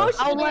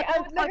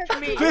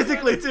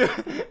 Physically too.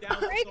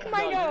 Break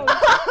my nose.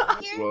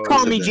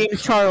 Call me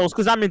James Charles,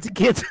 because I'm into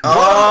kids.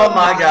 Oh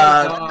my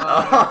god.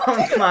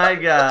 Oh my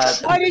god.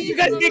 Why did you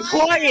guys get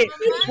quiet?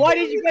 Why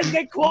did you guys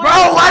get quiet?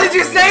 Bro, why did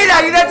you say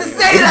that? You didn't have to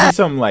say that.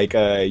 Something like,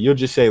 you'll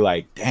just say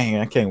like, dang,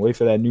 I can't wait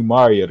for that new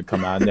Mario to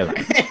come out. And they're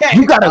like,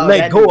 you gotta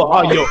let go of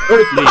all your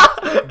earthly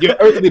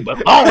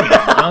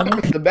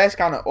belongings. The best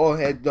kind of old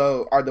heads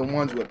though are the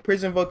ones with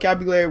prison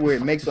vocabulary where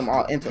it makes them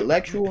all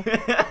intellectual.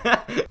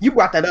 You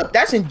brought that up.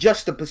 That's in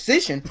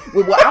juxtaposition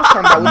with what I was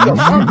talking about with your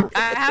uncle.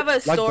 I have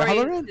a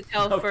story to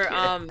tell for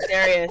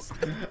Darius.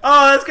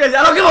 Oh, that's crazy.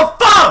 I don't give a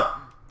fuck.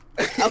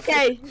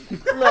 Okay,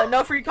 look,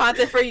 no free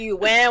content for you.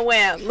 Wham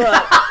wham.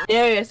 Look,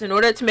 Darius, in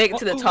order to make it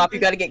to the top, you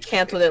gotta get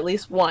canceled at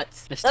least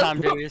once. It's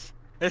time, Darius.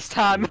 It's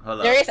time.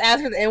 Darius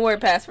asked for the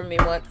N-word pass from me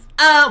once.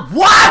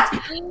 What?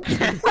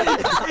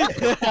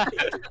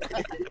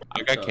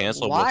 I got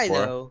canceled Why,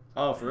 before. though?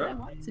 Oh, for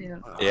real?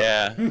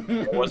 Yeah,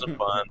 it wasn't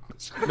fun.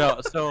 No,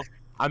 so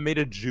I made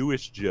a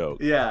Jewish joke.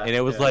 Yeah. And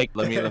it was like,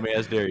 let me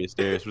ask Darius.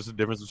 Darius, what's the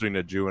difference between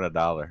a Jew and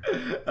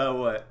 $1?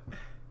 What?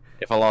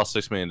 If I lost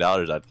 $6 million,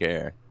 I'd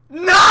care.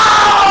 No! No!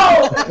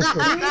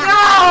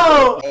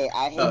 Hey,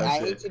 I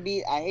hate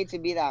to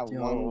be that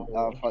one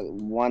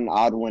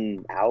odd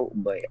one out,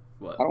 but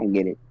I don't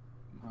get it.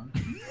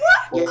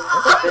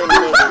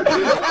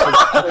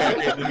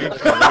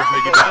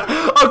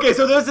 Okay,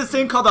 so there's this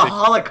thing called the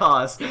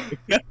Holocaust.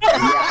 Maven,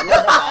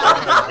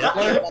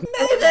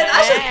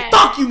 I should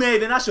fuck you,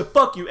 Maven. I should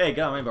fuck you. Hey,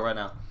 get on Rainbow right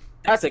now.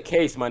 That's a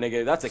case, my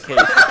nigga. That's a case.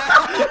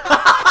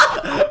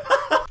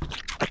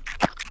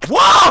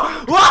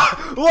 Whoa!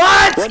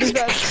 What? What is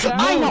that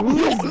sound?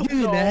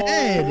 Dude, the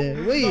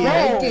head. Wait,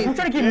 I'm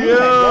trying to get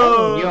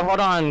Yo,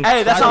 hold on.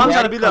 Hey, that's how I'm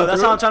trying to be though.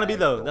 That's how I'm trying to be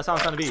though. That's how I'm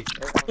trying to be.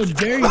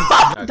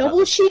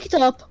 Double cheeked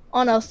up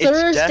on a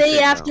Thursday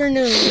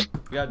afternoon.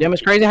 Damn,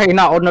 it's crazy how you're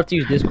not old enough to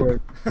use Discord.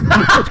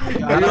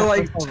 Are you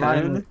like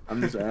 10?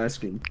 I'm just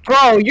asking.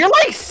 Bro, you're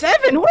like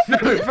 7. What?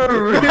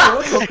 For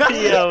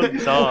real? Yo,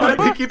 dog.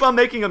 You keep on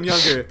making him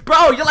younger.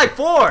 Bro, you're like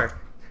 4.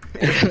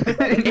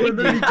 You were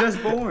literally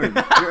just born.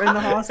 You're in the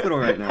hospital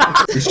right now.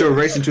 You're still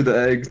racing to the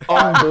eggs.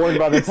 I'm born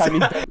by the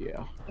time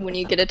yeah. When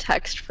you get a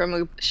text from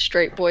a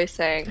straight boy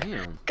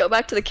saying, "Go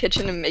back to the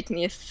kitchen and make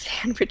me a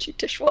sandwich, you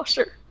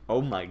dishwasher."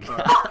 Oh my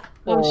god.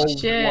 Oh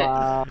shit.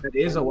 Wow. That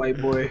is a white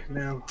boy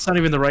now. It's not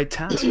even the right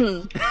task.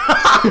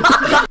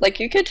 Like,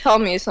 you could tell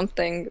me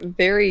something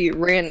very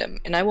random,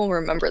 and I will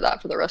remember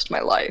that for the rest of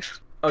my life.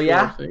 Oh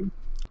yeah?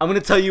 I'm gonna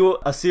tell you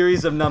a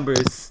series of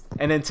numbers,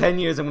 and in 10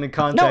 years I'm gonna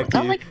contact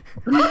you.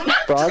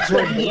 Frogs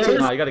were here.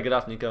 Nah, you gotta get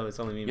off, Nico.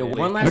 It's only me. Yo, baby.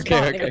 one last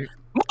spot, Okay. nigga.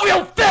 Move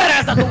your fat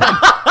ass out the way!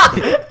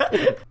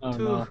 Oh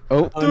no.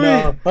 Oh, 3.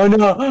 No. Oh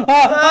no.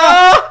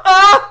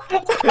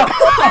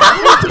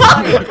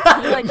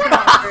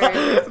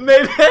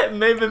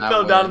 Maven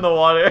fell down in the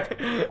water.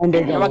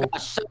 I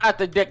got shot at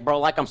the dick, bro,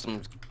 like I'm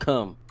some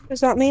cum. Does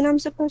that mean I'm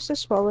supposed to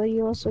swallow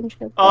you or some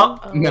shit? No.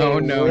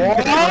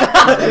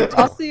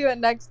 I'll see you at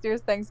next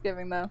year's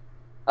Thanksgiving, though.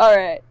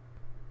 Alright.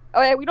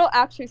 Oh, yeah, we don't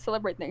actually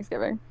celebrate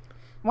Thanksgiving.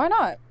 Why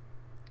not?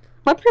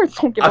 My parents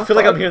don't give a I feel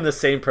like fuck. I'm hearing the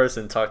same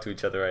person talk to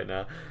each other right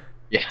now.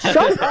 Yeah.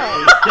 Shut up!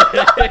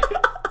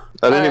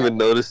 I didn't even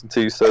notice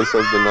until you said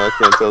something. Now I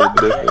can't tell the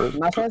difference.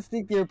 My friends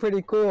think you're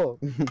pretty cool.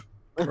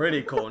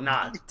 Pretty cool.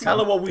 Nah, tell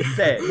her what we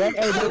said. Hey,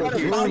 Tell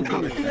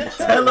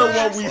her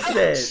what we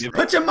said.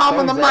 Put your mom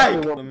on the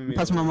mic.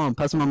 Pass my mom.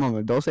 Pass my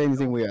mom. Don't say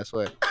anything weird. I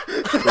swear.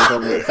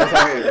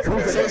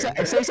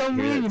 Say something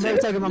mean. You never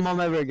talk to my mom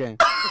ever again.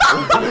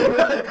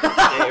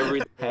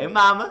 Hey,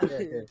 mama.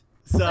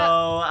 So,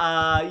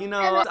 you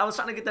know, I was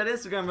trying to get that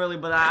Instagram early,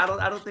 but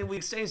I don't think we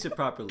exchanged it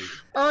properly.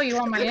 Oh, you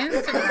want my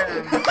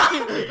Instagram?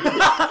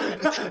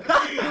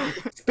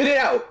 Spit it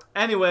out.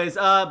 Anyways,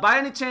 by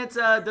any chance,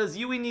 does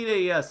Yui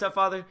need a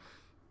stepfather?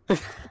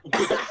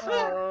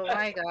 Oh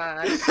my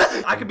gosh.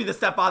 I could be the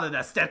stepfather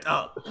that stepped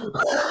up.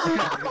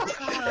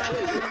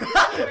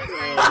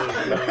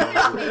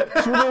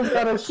 Shooter's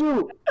gotta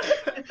shoot.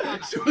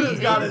 Shooter's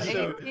gotta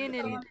shoot.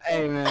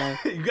 Hey man,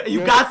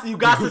 you got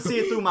to see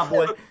it through, my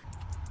boy.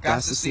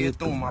 Got to see it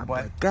through, my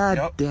boy.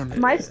 God damn it.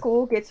 My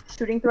school gets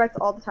shooting threats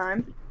all the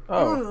time.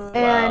 Oh.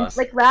 And Wow.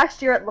 like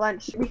last year at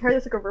lunch, we heard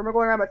there's like a rumor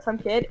going around about some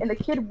kid, and the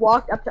kid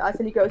walked up to us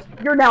and he goes,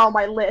 "You're now on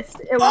my list."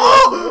 And we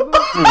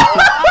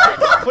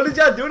What did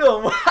y'all do to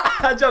him?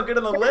 How'd y'all get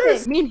on the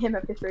list? Me and him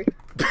have history.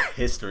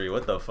 History,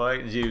 what the fuck?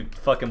 Did you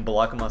fucking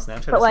block him on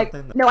Snapchat or But like,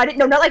 something? no, I didn't.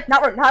 No,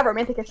 not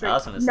romantic history. I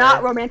was gonna say.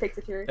 Not romantic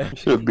history. You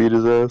should have beat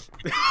his ass.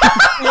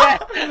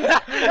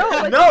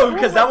 No,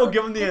 because that will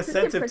give him the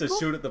incentive to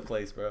shoot at the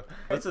place, bro.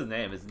 What's his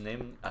name? His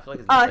name? I feel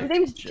like His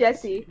name's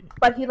Jesse,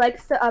 but he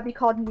likes to be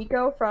called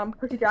Nico from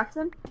Percy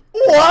Jackson.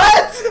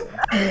 What?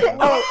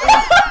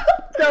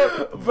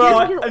 So,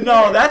 bro,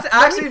 no, that's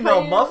actually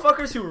no.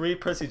 Motherfuckers who read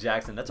Percy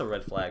Jackson, that's a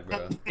red flag, bro.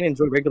 I can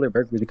enjoy regular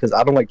burgers because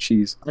I don't like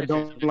cheese. I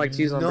don't like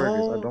cheese on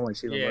burgers. I don't like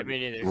cheese on burgers.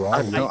 me neither.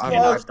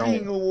 No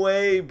fucking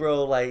way,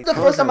 bro. Like, the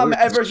first time I'm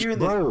ever hearing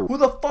this. Who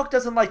the fuck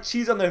doesn't like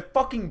cheese on their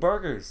fucking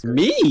burgers?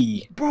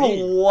 Me? Bro,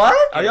 what?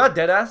 Are y'all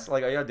dead ass?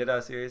 Like, are y'all dead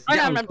ass serious? Oh,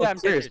 yeah, I'm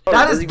serious.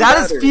 That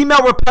is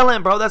female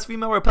repellent, bro. That's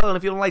female repellent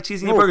if you don't like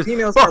cheese in your burgers.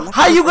 Bro,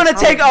 how you gonna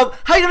take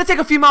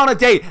a female on a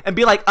date and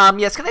be like,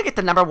 yes, can I get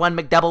the #1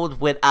 McDouble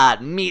with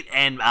meat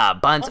and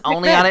buns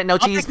only on it, no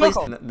cheese, please?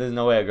 There's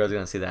no way a girl's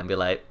gonna see that and be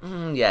like,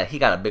 yeah, he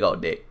got a big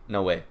old dick.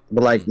 No way.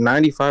 But like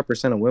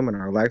 95% of women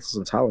are lactose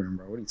intolerant,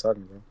 bro. What are you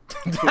talking about?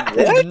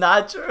 That is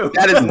not true.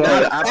 That is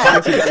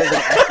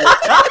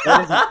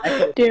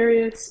not.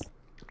 Darius.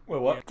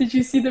 Wait, what? Did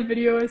you see the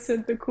video I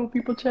sent the cool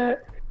people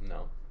chat?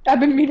 No. I've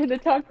been meaning to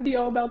talk to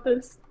y'all about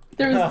this.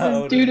 There was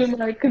this dude in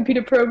like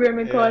computer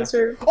programming class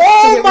or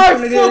oh my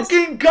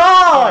fucking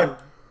god!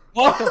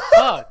 What the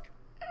fuck?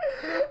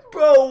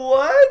 Bro,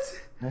 what?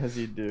 As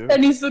you do.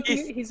 And he's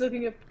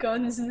looking at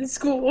guns in the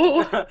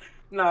school.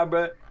 Nah,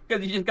 bro.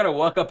 Because you just gotta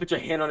walk up, put your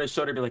hand on his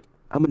shoulder, and be like,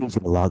 I'm gonna need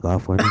you to log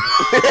off for me.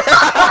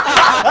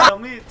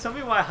 Tell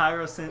me why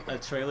Hyro sent a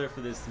trailer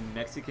for this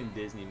Mexican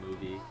Disney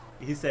movie.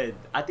 He said,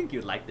 I think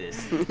you'd like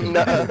this.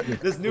 No.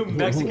 This new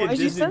Mexican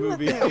Disney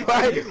movie.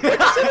 Why did you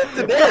send it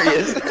to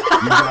Darius?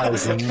 You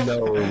guys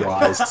know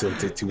why I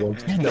sent it to him.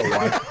 You know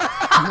why.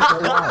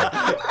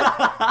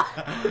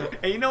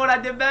 And you know what I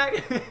did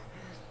back?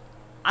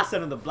 I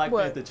sent him the Black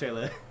Panther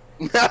trailer.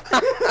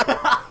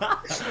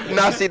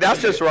 Nah, see,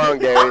 that's just wrong,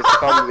 Darius.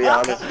 If I'm gonna be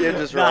honest, you're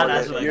just wrong.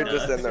 Right, You're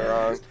just in the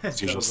wrong.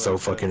 You're just so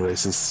fucking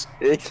racist.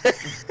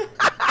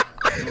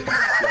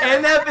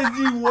 NF is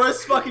the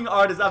worst fucking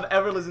artist I've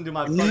ever listened to in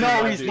my fucking life.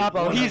 No, he's not,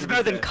 bro. He's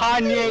better than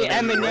Kanye,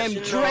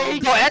 Eminem,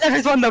 Drake. Bro, NF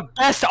is one of the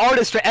best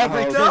artists to ever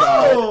exist.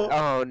 No!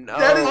 Oh no!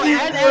 That is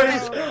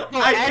the worst.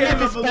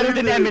 NF is better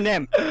than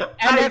Eminem.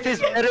 NF is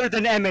better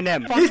than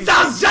Eminem. He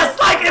sounds just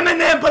like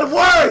Eminem, but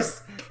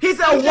worse! He's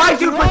a white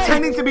dude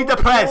pretending to be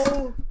depressed.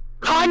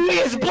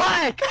 Kanye is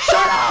black!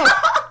 Shut up!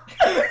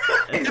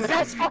 The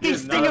best fucking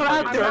stinger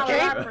out there,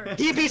 okay?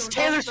 He beats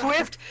Taylor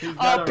Swift,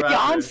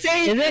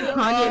 Beyonce. Isn't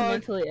Kanye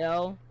mentally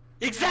ill?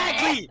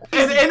 Exactly!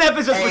 And NF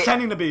is just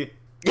pretending to be.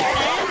 He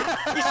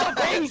still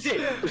bangs it!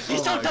 He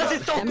still does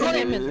it so good!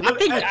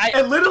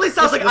 It literally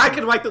sounds like I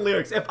can write the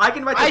lyrics. If I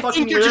can write the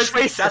fucking lyrics,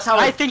 that's how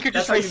I think you're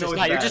just racist. You know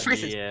no, you're just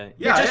racist. Yeah,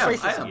 you're just I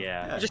racist. am.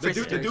 Yeah. You're just the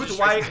racist.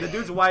 The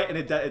dude's white, and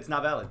it's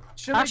not valid.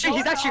 Actually,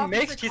 he's actually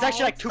mixed. He's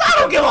actually like 2%. I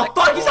don't give a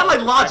fuck. You sound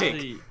like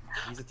Logic.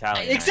 He's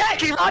Italian.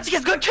 Exactly, Logic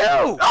is good too.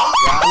 Yeah,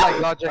 I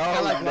like Logic.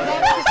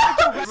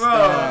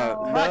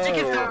 Logic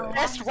is the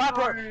best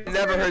rapper.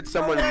 Never heard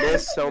someone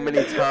miss so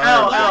many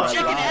times. Logic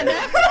and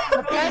NF,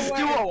 the best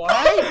duo,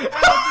 right?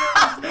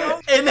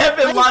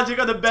 NF and Logic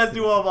are the best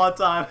duo of all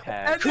time.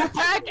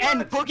 Tupac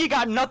and Boogie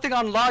got nothing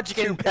on Logic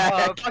and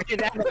fucking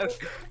NF.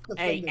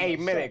 hey,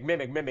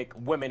 mimic,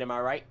 women, am I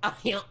right?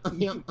 Shut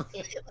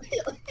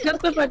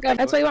the fuck up.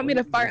 That's why you want me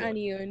to fart on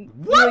you. And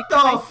what the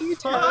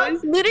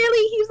fuck?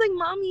 Literally, he was like,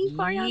 "Mommy,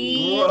 fart on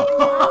me."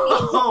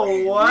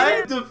 Whoa,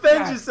 what?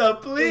 Defend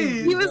yourself,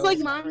 please. He was like,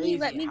 "Mommy,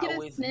 let me get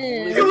a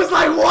sniff." He was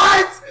like,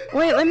 what?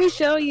 Wait, let me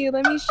show you.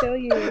 Let me show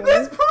you.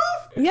 This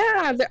proof?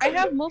 Yeah, I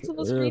have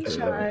multiple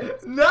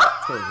screenshots. No.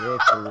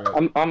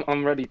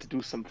 I'm ready to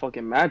do some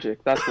fucking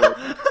magic. That's what.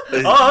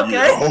 Oh,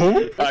 okay.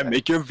 Yo, I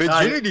make your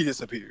virginity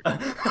disappear.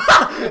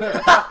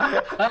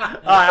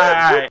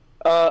 Alright.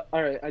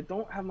 Alright, I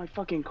don't have my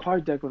fucking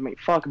card deck with me.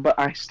 Fuck, but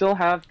I still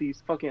have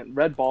these fucking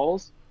red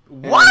balls.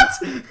 What?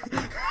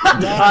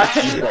 Alright,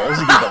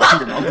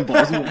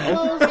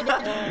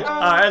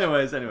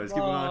 anyways,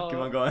 keep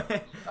on going.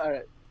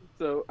 Alright,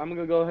 so I'm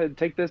gonna go ahead and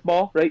take this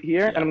ball right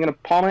here, and I'm gonna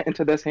palm it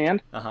into this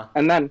hand,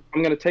 and then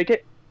I'm gonna take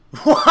it.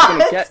 What? It's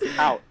gonna get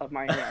out of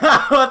my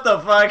hand. What the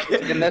fuck?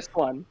 In this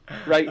one,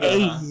 right here.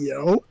 Hey,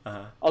 yo.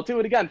 I'll do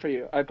it again for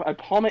you. I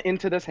palm it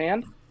into this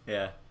hand.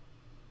 Yeah.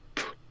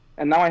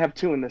 And now I have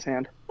 2 in this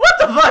hand. What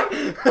the fuck?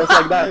 Just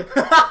like that.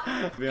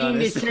 Eating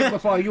this shit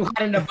before you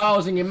hiding the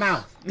balls in your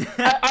mouth.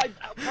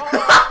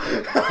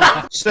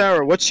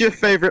 Sarah, what's your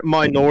favorite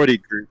minority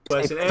group?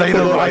 Question.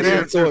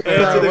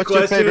 What's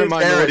your favorite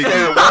minority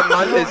group? What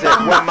month is it?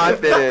 What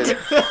month it is?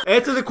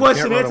 Answer the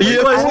question. Answer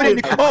the question.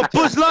 Oh,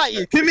 Buzz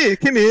Lightyear,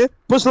 come here.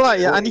 Buzz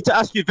Lightyear, I need to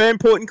ask you a very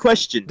important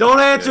question. Don't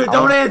answer it.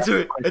 Don't answer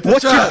it.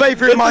 What's your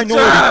favorite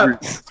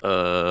minority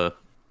group?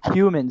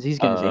 Humans. He's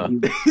gonna say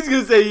humans. He's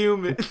gonna say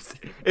humans.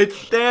 It's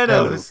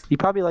Thanos. He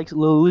probably likes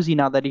Lil Uzi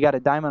now that he got a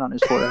diamond on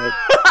his forehead.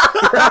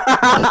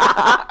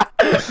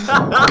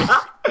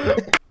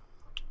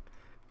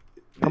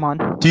 Come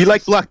on. Do you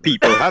like black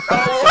people?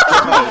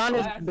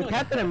 The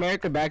Captain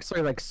America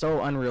backstory like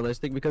so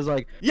unrealistic because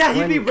like yeah,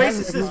 he'd be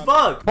racist as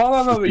fuck.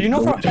 Whoa. You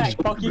know for a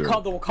fact, fuck, he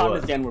called the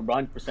Wakandans the N-word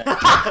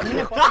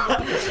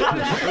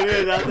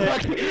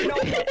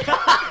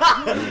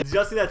 100%. Did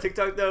y'all see that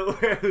TikTok though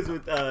where it was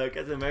with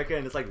Captain America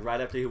and it's like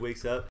right after he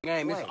wakes up?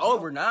 Game, it's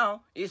over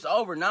now. It's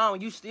over now,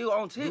 and you still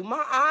on tip. Do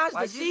my eyes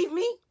deceive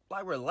me?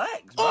 Like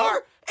relax, bro.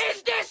 Or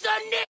is this a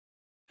nigga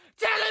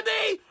telling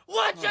me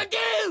what to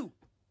do?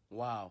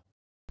 Wow.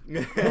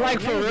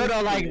 Like for real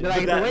though, like the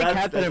way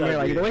Captain America,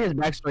 like the way his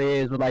backstory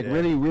is, but like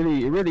really,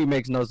 it really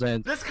makes no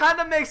sense. This kind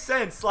of makes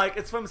sense. Like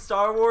it's from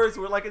Star Wars.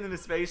 We're like in the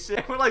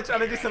spaceship. We're like trying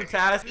to do some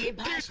task.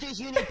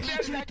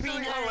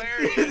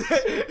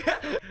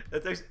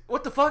 That's actually,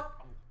 what the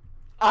fuck?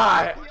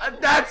 Alright,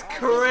 that's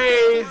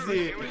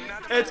crazy.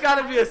 It's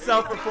gotta be a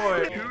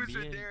self-report. Who's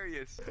a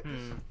Darius?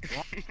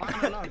 I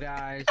don't know,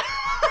 guys.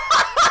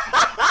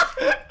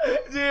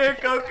 Dear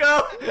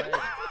Coco.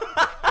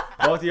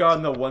 Both of you are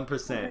on the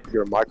 1%.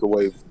 Your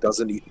microwave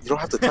doesn't eat. You don't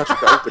have to touch it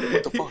to open it.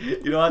 What the fuck?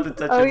 You don't have to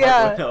touch Oh your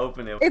yeah. microwave to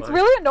open it. It's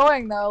really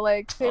annoying though.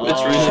 Like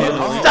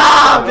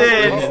Stop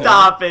it!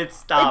 Stop it!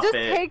 Stop it it!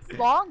 just takes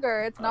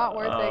longer. It's not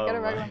worth it. Get a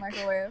regular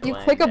microwave. You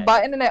click a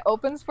button and it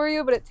opens for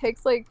you, but it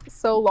takes like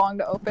so long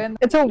to open.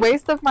 It's a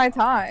waste of my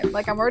time.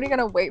 Like I'm already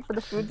gonna wait for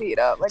the food to heat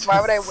up. Like why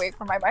would I wait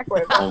for my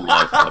microwave? Oh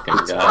my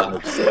fucking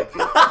god.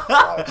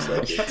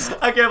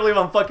 I can't believe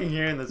I'm fucking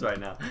hearing this right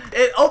now.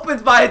 It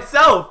opens by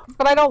itself. That's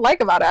what I don't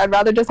like about it. I'd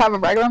rather just have a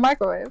regular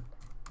microwave.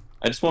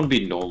 I just want to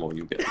be normal,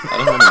 you guys.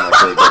 I don't want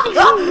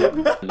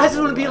to I just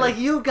want to be like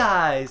you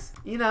guys,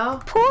 you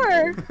know?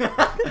 Poor.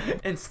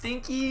 And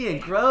stinky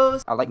and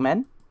gross. I like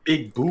men.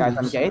 Big boobs. Guys,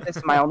 I'm gay. This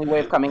is my only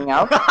way of coming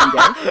out. I'm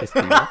gay.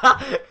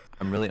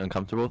 I'm really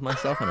uncomfortable with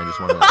myself, and I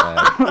just want to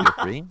feel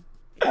free.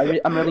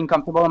 I'm really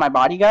uncomfortable in my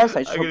body, guys.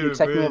 I just hope you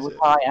accept me with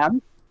how I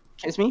am.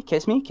 Kiss me,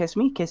 kiss me, kiss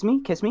me, kiss me,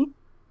 kiss me.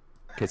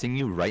 Kissing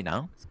you right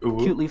now?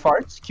 Cutely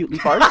farts, cutely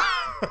farts.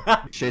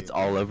 Shit's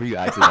all over you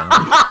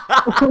accidentally.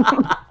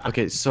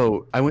 Okay,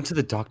 so I went to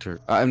the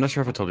doctor. I'm not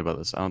sure if I told you about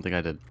this. I don't think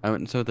I did. I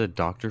went to the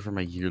doctor for my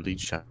yearly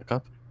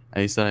checkup,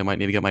 and he said I might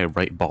need to get my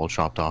right ball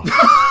chopped off.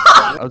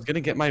 I was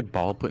gonna get my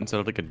ball put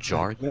inside of like a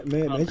jar.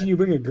 Man, imagine you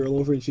bring a girl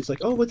over and she's like,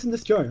 "Oh, what's in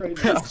this jar?"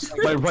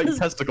 My right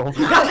testicle.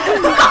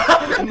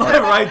 My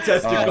right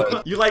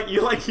testicle. You like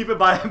keep it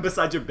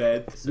beside your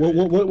bed.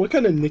 What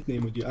kind of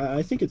nickname would you?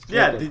 I think it's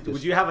yeah.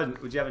 Would you have a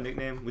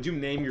nickname? Would you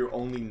name your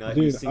only nut?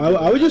 Dude,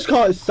 I would just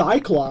call it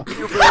Cyclops.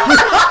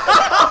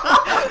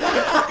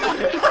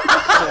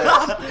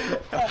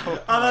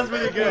 Oh, that's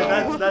pretty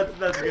good.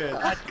 That's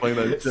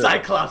good.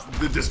 Cyclops,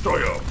 the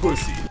destroyer of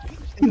pussy.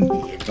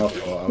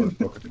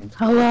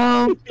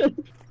 Hello.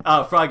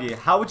 Froggy,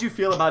 how would you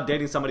feel about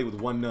dating somebody with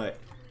one nut?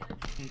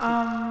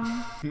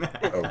 Oh,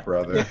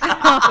 brother.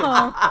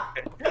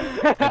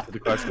 Answer the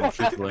question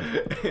truthfully.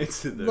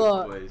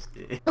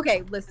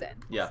 Okay, listen.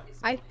 Yeah.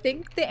 I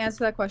think the answer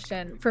to that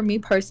question, for me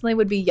personally,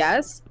 would be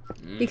yes,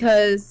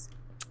 because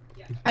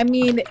I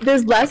mean,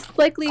 there's less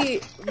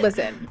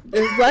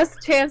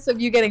chance of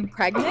you getting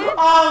pregnant.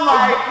 Oh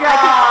my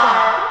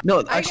god!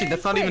 No, actually,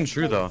 that's not even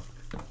true though.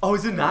 Oh,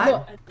 is it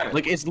not?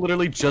 Like, it's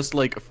literally just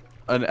like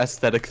an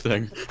aesthetic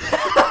thing.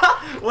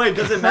 Wait,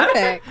 does it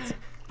matter?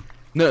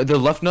 No, the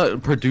left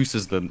nut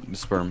produces the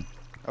sperm.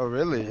 Oh,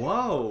 really?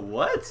 Whoa,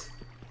 what?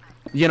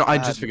 You know, I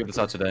just figured this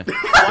out today. Okay,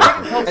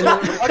 I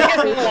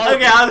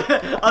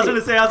was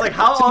gonna say, I was like,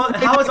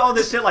 how is all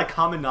this shit like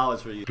common knowledge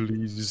for you?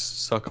 Please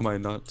suck my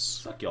nuts.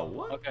 Suck your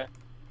what? Okay.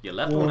 Your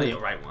left one or your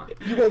right one?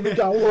 You only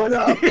got one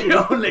option.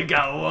 You only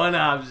got one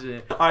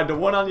option. Alright, the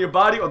one on your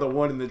body or the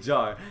one in the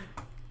jar?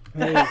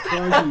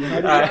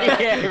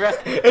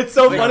 It's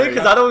so funny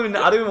because I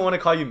don't even want to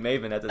call you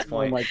Maven at this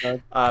point. Oh my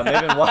god.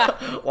 Maven,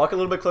 walk a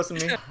little bit closer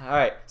to me. All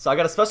right, so I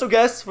got a special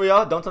guest for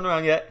y'all. Don't turn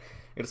around yet.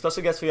 I got a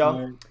special guest for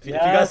y'all.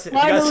 If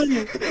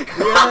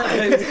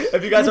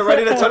you guys are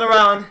ready to turn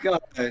around, go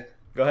ahead.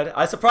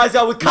 I surprised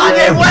y'all with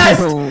Kanye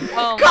West.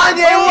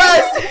 Kanye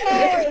West.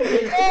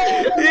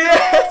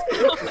 Yes.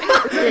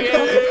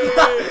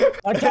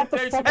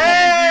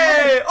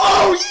 Hey!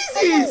 Oh,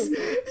 Yeezys!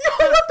 Yo,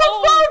 what the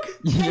fuck?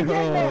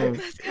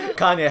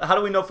 Kanye, how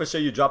do we know for sure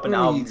you drop an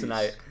album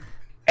tonight?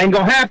 Ain't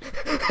gonna happen.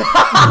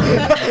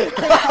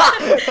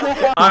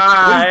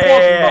 Alright,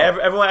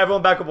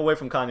 everyone back up away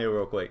from Kanye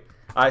real quick.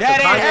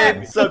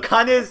 Alright, so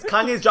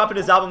Kanye's dropping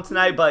his album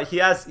tonight, but he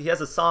has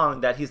a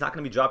song that he's not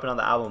gonna be dropping on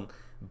the album,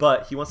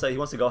 but he wants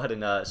to go ahead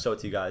and show it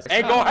to you guys.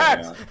 Ain't gonna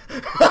happen.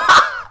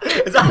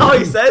 Is that how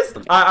he says?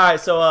 Alright,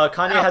 so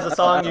Kanye has a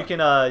song. You can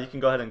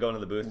go ahead and go into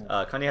the booth.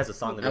 Kanye has a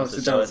song that he wants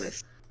to show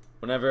us.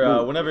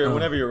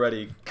 Whenever you're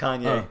ready,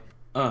 Kanye.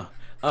 I'm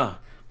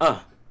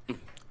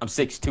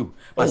 6'2".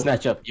 I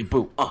snatch up your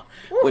boot.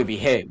 Wavy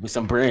head with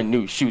some brand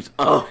new shoes.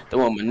 The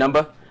one with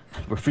number.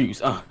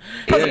 Refuse. Yeah.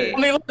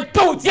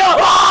 Boots, yo!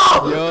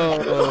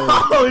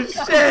 Oh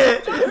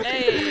shit!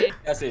 Hey.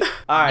 That's it.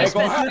 Alright. I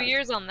spent 2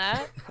 years on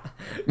that.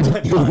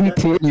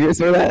 2 years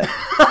for that?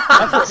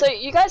 So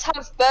you guys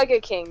have Burger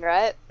King,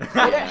 right? We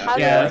don't have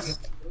Yes.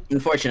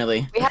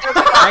 Unfortunately. We have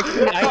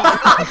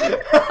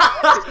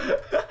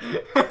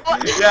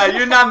Yeah,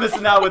 you're not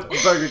missing out with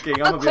Burger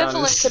King. I'm gonna be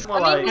honest.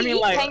 I mean, we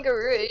eat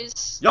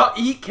kangaroos. Y'all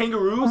eat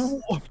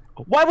kangaroos?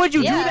 Why would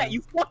you do that,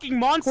 you fucking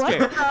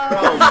monster?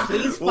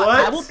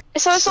 What?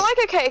 So it's not like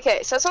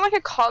okay. So it's not like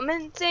a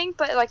common thing,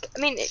 but like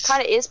I mean, it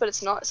kind of is, but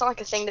it's not. It's not like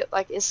a thing that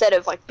like instead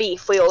of like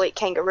beef, we all eat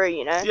kangaroo.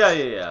 You know?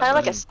 Yeah. Kind of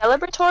like a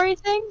celebratory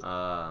thing.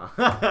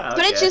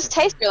 But it just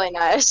tastes really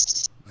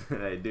nice.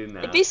 They do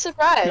now. You'd be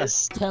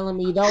surprised. Telling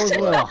me those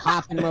little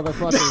hopping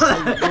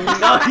motherfuckers.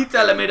 No, he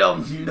telling me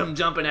them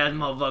jumping ass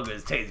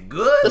motherfuckers taste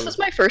good. This is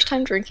my first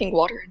time drinking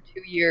water in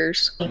 2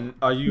 years.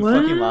 Are you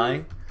fucking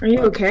lying? Are you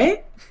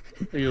okay?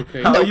 Are you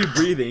okay? How are you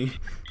breathing?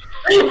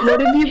 What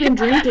have you been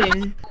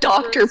drinking?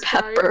 Dr.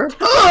 Pepper.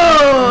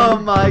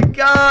 Oh my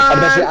god!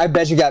 I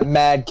bet you got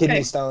mad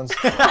kidney stones.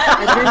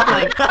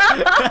 I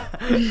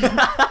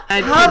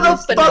How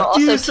the fuck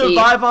do you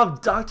survive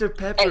off Dr.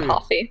 Pepper? And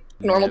coffee.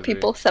 Normal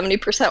people,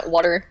 70%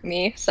 water.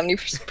 Me,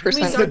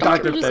 70%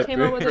 Dr.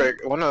 Pepper.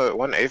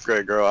 One 8th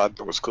grade girl I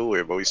was cool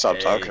with, but we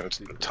stopped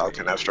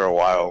talking after a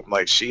while.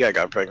 Like she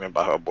got pregnant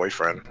by her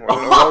boyfriend.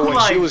 When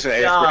she was in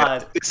 8th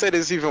grade, they said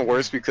it's even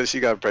worse because she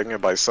got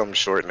pregnant by some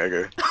short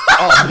nigga.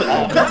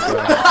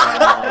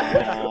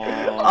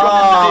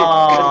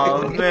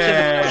 Oh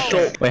man!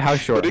 Wait, how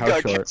short?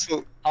 How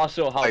short?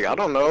 Also, like I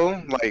don't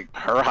know, like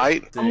her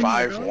height,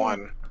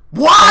 5'1".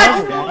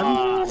 What?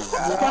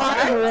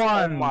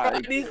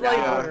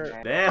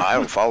 5'1". Damn.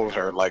 I followed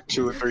her like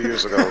 2 or 3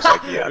 years ago. I was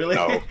like, yeah, Really?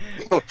 no.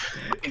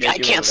 I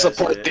can't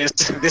support this.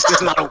 This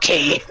is not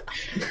okay.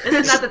 This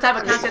is not the type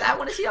of content I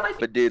want to see on my.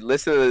 But dude,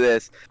 listen to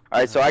this.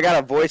 Alright, so I got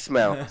a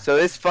voicemail. So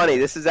it's funny.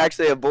 This is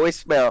actually a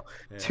voicemail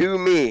to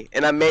me,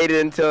 and I made it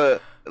into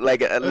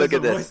like a look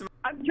at this.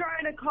 I'm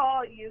trying to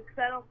call you because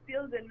I don't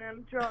feel good and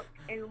I'm drunk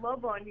and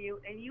love on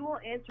you, and you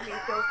won't answer me.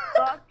 So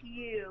fuck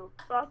you.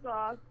 Fuck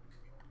off.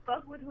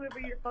 Fuck with whoever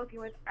you're fucking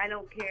with. I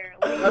don't care.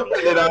 Let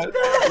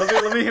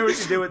me hear what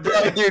you do with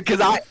this. Dude,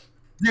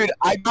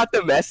 I got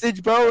the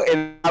message, bro,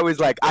 and I was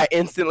like, I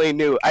instantly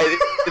knew.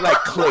 It like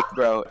clicked,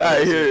 bro.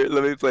 Alright, here,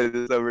 let me play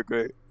this over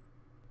quick.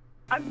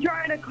 I'm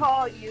trying to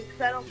call you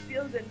because I don't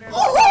feel good and I'm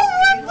Oh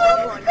drunk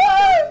my and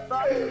god! love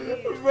on you.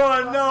 So fuck you.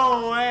 Bro,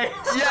 no way!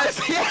 Yes!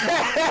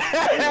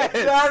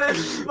 That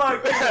is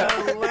fucking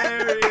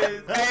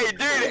hilarious! Hey, dude,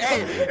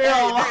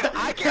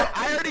 I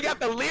already got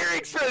the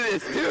lyrics for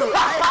this, too!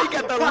 I already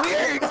got the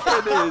lyrics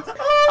for this!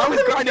 I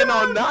was grinding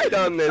all night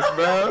on this,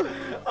 bro!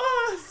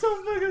 Oh, that's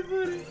so fucking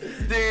funny!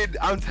 Dude,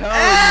 I'm telling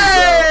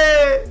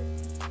you, bro!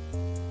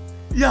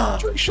 Yeah.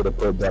 Should have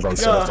put that on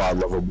certified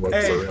level boy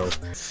for real.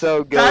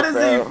 So good, That is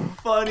bro. a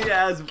funny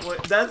ass voice.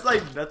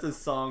 That's a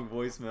song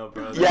voicemail,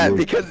 bro. Yeah,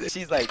 because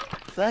she's like,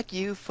 fuck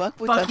you, fuck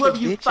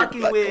with you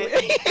fucking with.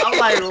 I'm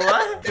like,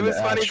 what? It was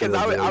funny because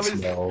I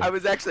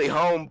was actually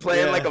home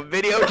playing like a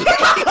video game.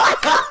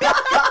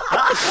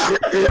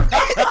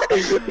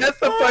 That's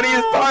the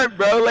funniest part,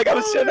 bro. Like I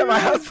was sitting at my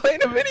house playing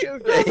a video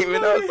game,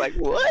 and I was like,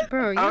 what?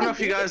 Bro, I don't know if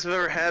you guys have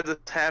ever had this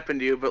happen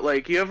to you, but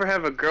like you ever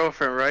have a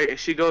girlfriend, right? And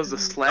she goes to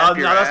slap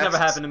your ass. No, that's never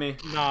happened to me.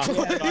 No,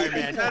 sorry,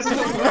 man.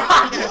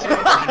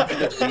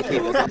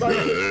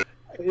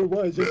 It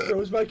was. It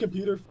froze my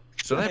computer.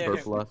 Should I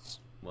burp less?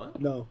 What?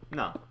 No.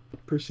 No.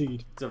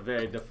 Proceed. It's a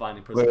very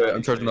defining Wait, personality.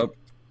 I'm charging up.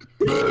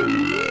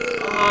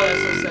 Oh,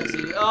 that's so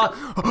sexy.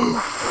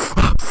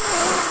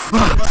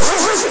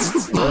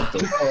 What the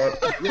fuck,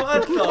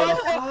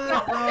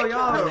 bro?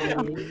 Y'all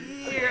are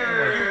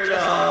weird.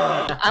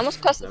 I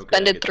almost got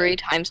suspended 3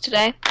 times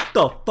today.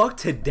 The fuck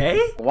today?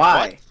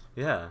 Why?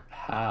 Yeah.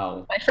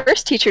 How? My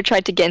first teacher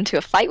tried to get into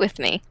a fight with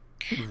me.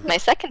 My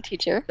second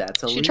teacher,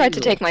 That's she tried to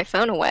illegal. take my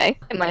phone away.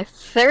 And my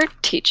third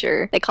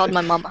teacher, they called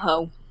my mom a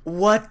hoe.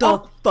 What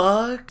the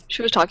fuck?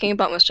 She was talking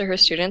about most of her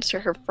students to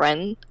her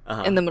friend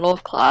Uh-huh. in the middle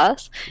of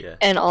class. Yeah.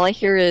 And all I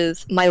hear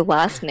is my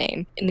last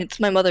name. And it's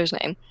my mother's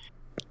name.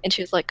 And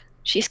she was like,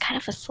 she's kind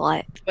of a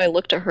slut. So I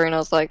looked at her and I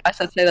was like, I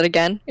said, say that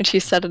again. And she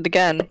said it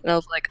again. And I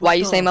was like, why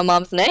you saying my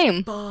mom's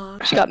name?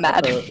 She got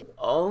mad.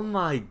 Oh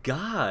my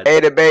god. Hey,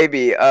 the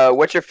baby.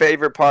 What's your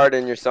favorite part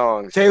in your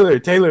songs?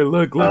 Taylor,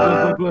 look.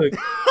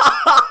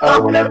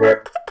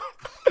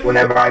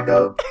 Whenever I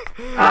go.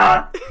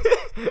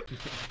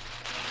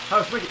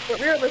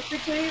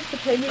 Realistically, to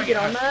pay me to get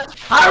on that.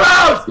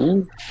 Hi,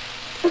 Rose!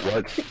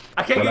 What?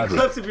 I can't What get happened?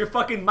 clips if your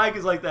fucking mic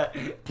is like that.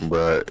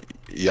 But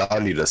y'all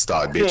need to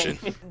start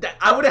bitching.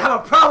 I wouldn't have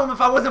a problem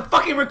if I wasn't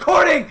fucking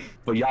recording!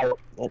 But y'all.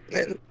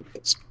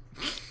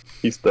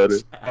 He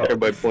stuttered.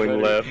 Everybody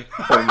point left.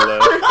 Point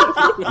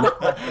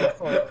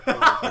left.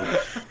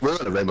 We're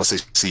in a Rainbow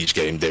Six Siege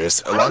game,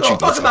 Darius. I don't give a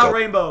fuck about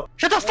Rainbow.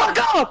 Shut the fuck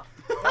up!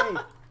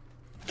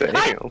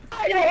 Damn.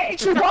 I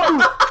hate you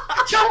both!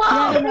 Shut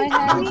up!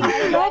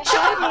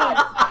 Shut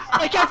up!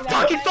 I can't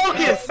fucking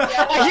focus!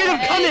 I hear them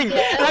coming!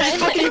 And I just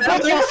fucking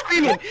both are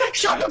screaming!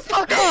 Shut the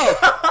fuck up!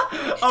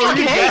 Oh, I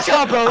hate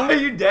y'all, bro! Are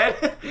you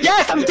dead?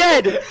 Yes, I'm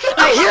dead!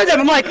 I hear them,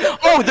 I'm like,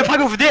 oh, they're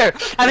probably over there!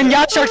 And then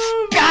y'all start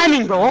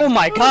spamming, bro! Oh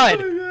my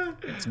god!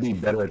 Let's be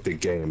better at the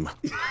game.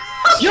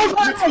 You're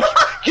black!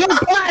 You're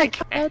black!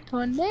 A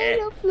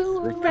tornado flew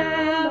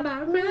around my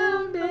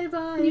room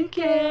before you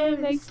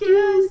came.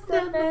 Excuse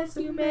the mess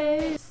you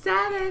made.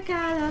 Southern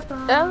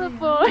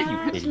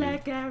California,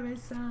 like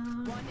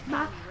Arizona.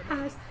 My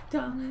eyes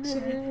don't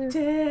shed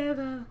tears.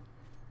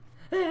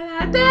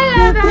 And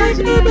I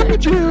think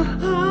about you.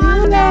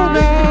 Oh no,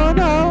 no,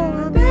 no.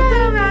 I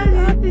think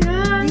about you.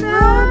 No,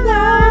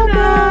 no,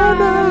 no,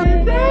 no.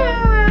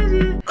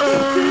 I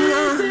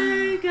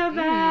think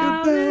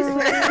about you.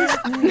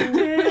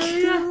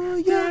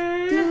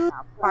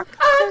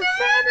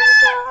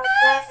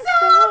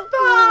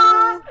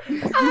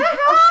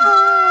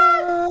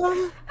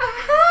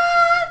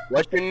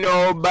 What you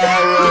know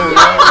about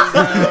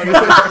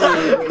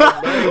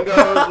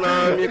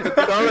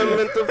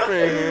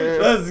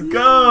Let's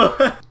go!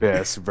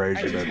 Best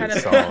version of the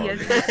song.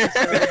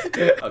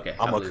 Okay.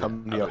 I'm gonna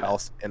come to your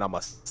house and I'm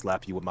gonna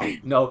slap you with my.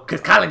 No, cause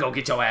Colin go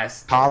get your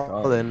ass.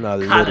 Colin, a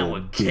Colin little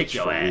would kick bitch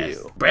your for ass.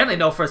 real. Brandley,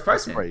 no first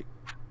person.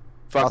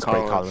 I'll spray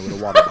Colin with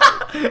a water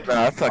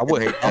bottle. I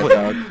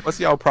wouldn't. What's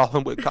y'all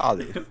problem with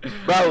Colin?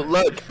 Bro,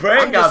 look.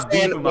 Brand I'm got just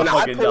beef saying, with my when I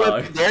fucking pull dog.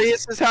 up to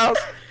Darius's house,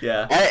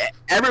 Yeah.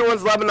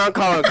 everyone's loving on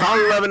Colin.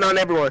 Colin loving on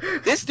everyone.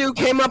 This dude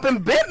came up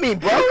and bit me,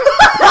 bro.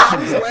 I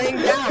was laying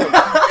down,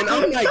 and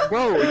I'm like,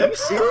 bro, are you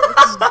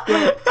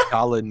serious?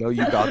 Colin, know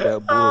you got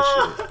that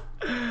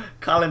bullshit.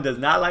 Colin does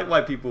not like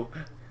white people.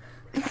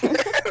 For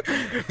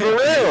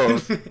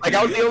real. Like,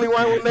 I was the only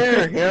one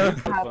there. Yeah.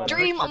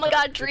 Dream, oh my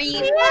god,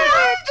 Dream!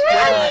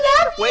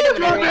 Wait a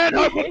minute.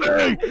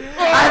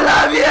 I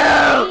love you!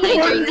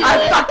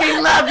 I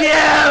fucking love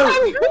you!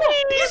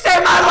 You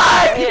saved my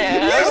life! You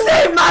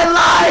saved my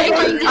life!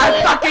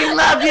 I fucking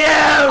love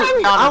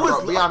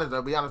you!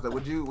 Be honest though.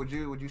 Would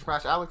you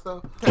smash Alex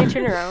though? Can you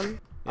turn around?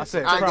 I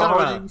said, Turn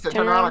around. you said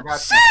turn around. I got you.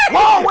 Shit!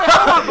 Whoa, wait,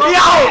 hold on, bro.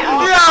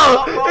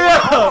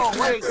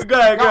 Yo! Wait. Go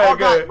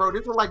ahead. Bro,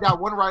 this is like that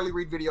one Riley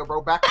Reid video,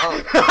 bro. Back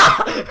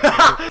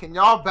up. Can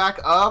y'all back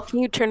up? Can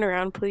you turn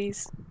around,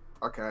 please?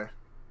 Okay.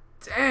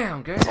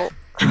 Damn, girl.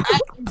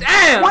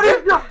 Damn! What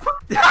is your...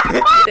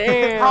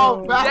 Damn.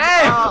 Bro, back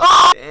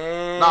up.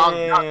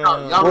 No,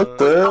 y'all What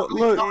the hell?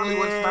 Look. Y'all really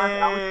want to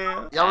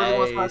smash Y'all really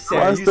want to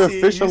smash Why is there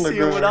fish on the You see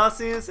ground? what I'm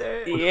seeing,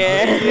 sir?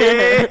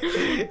 Yeah.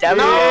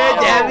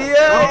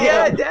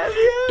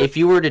 If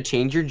you were to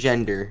change your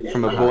gender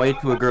from a boy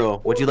to a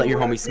girl, would you let your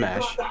homie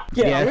smash?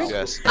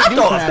 Yes. I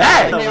thought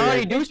that. They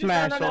already do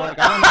smash, so like,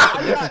 I don't know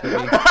what the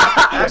difference would be.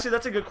 Actually,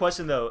 that's a good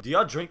question though. Do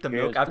y'all drink the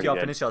milk after y'all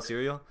finish y'all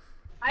cereal?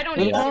 I don't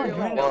eat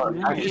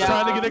cereal. He's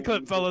trying to get a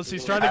clip, fellas.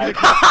 He's trying to get a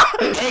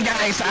clip. Hey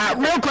guys,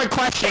 real quick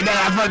question. Do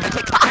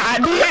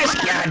you guys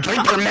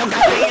drink your milk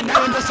after you eat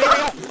done with the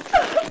cereal?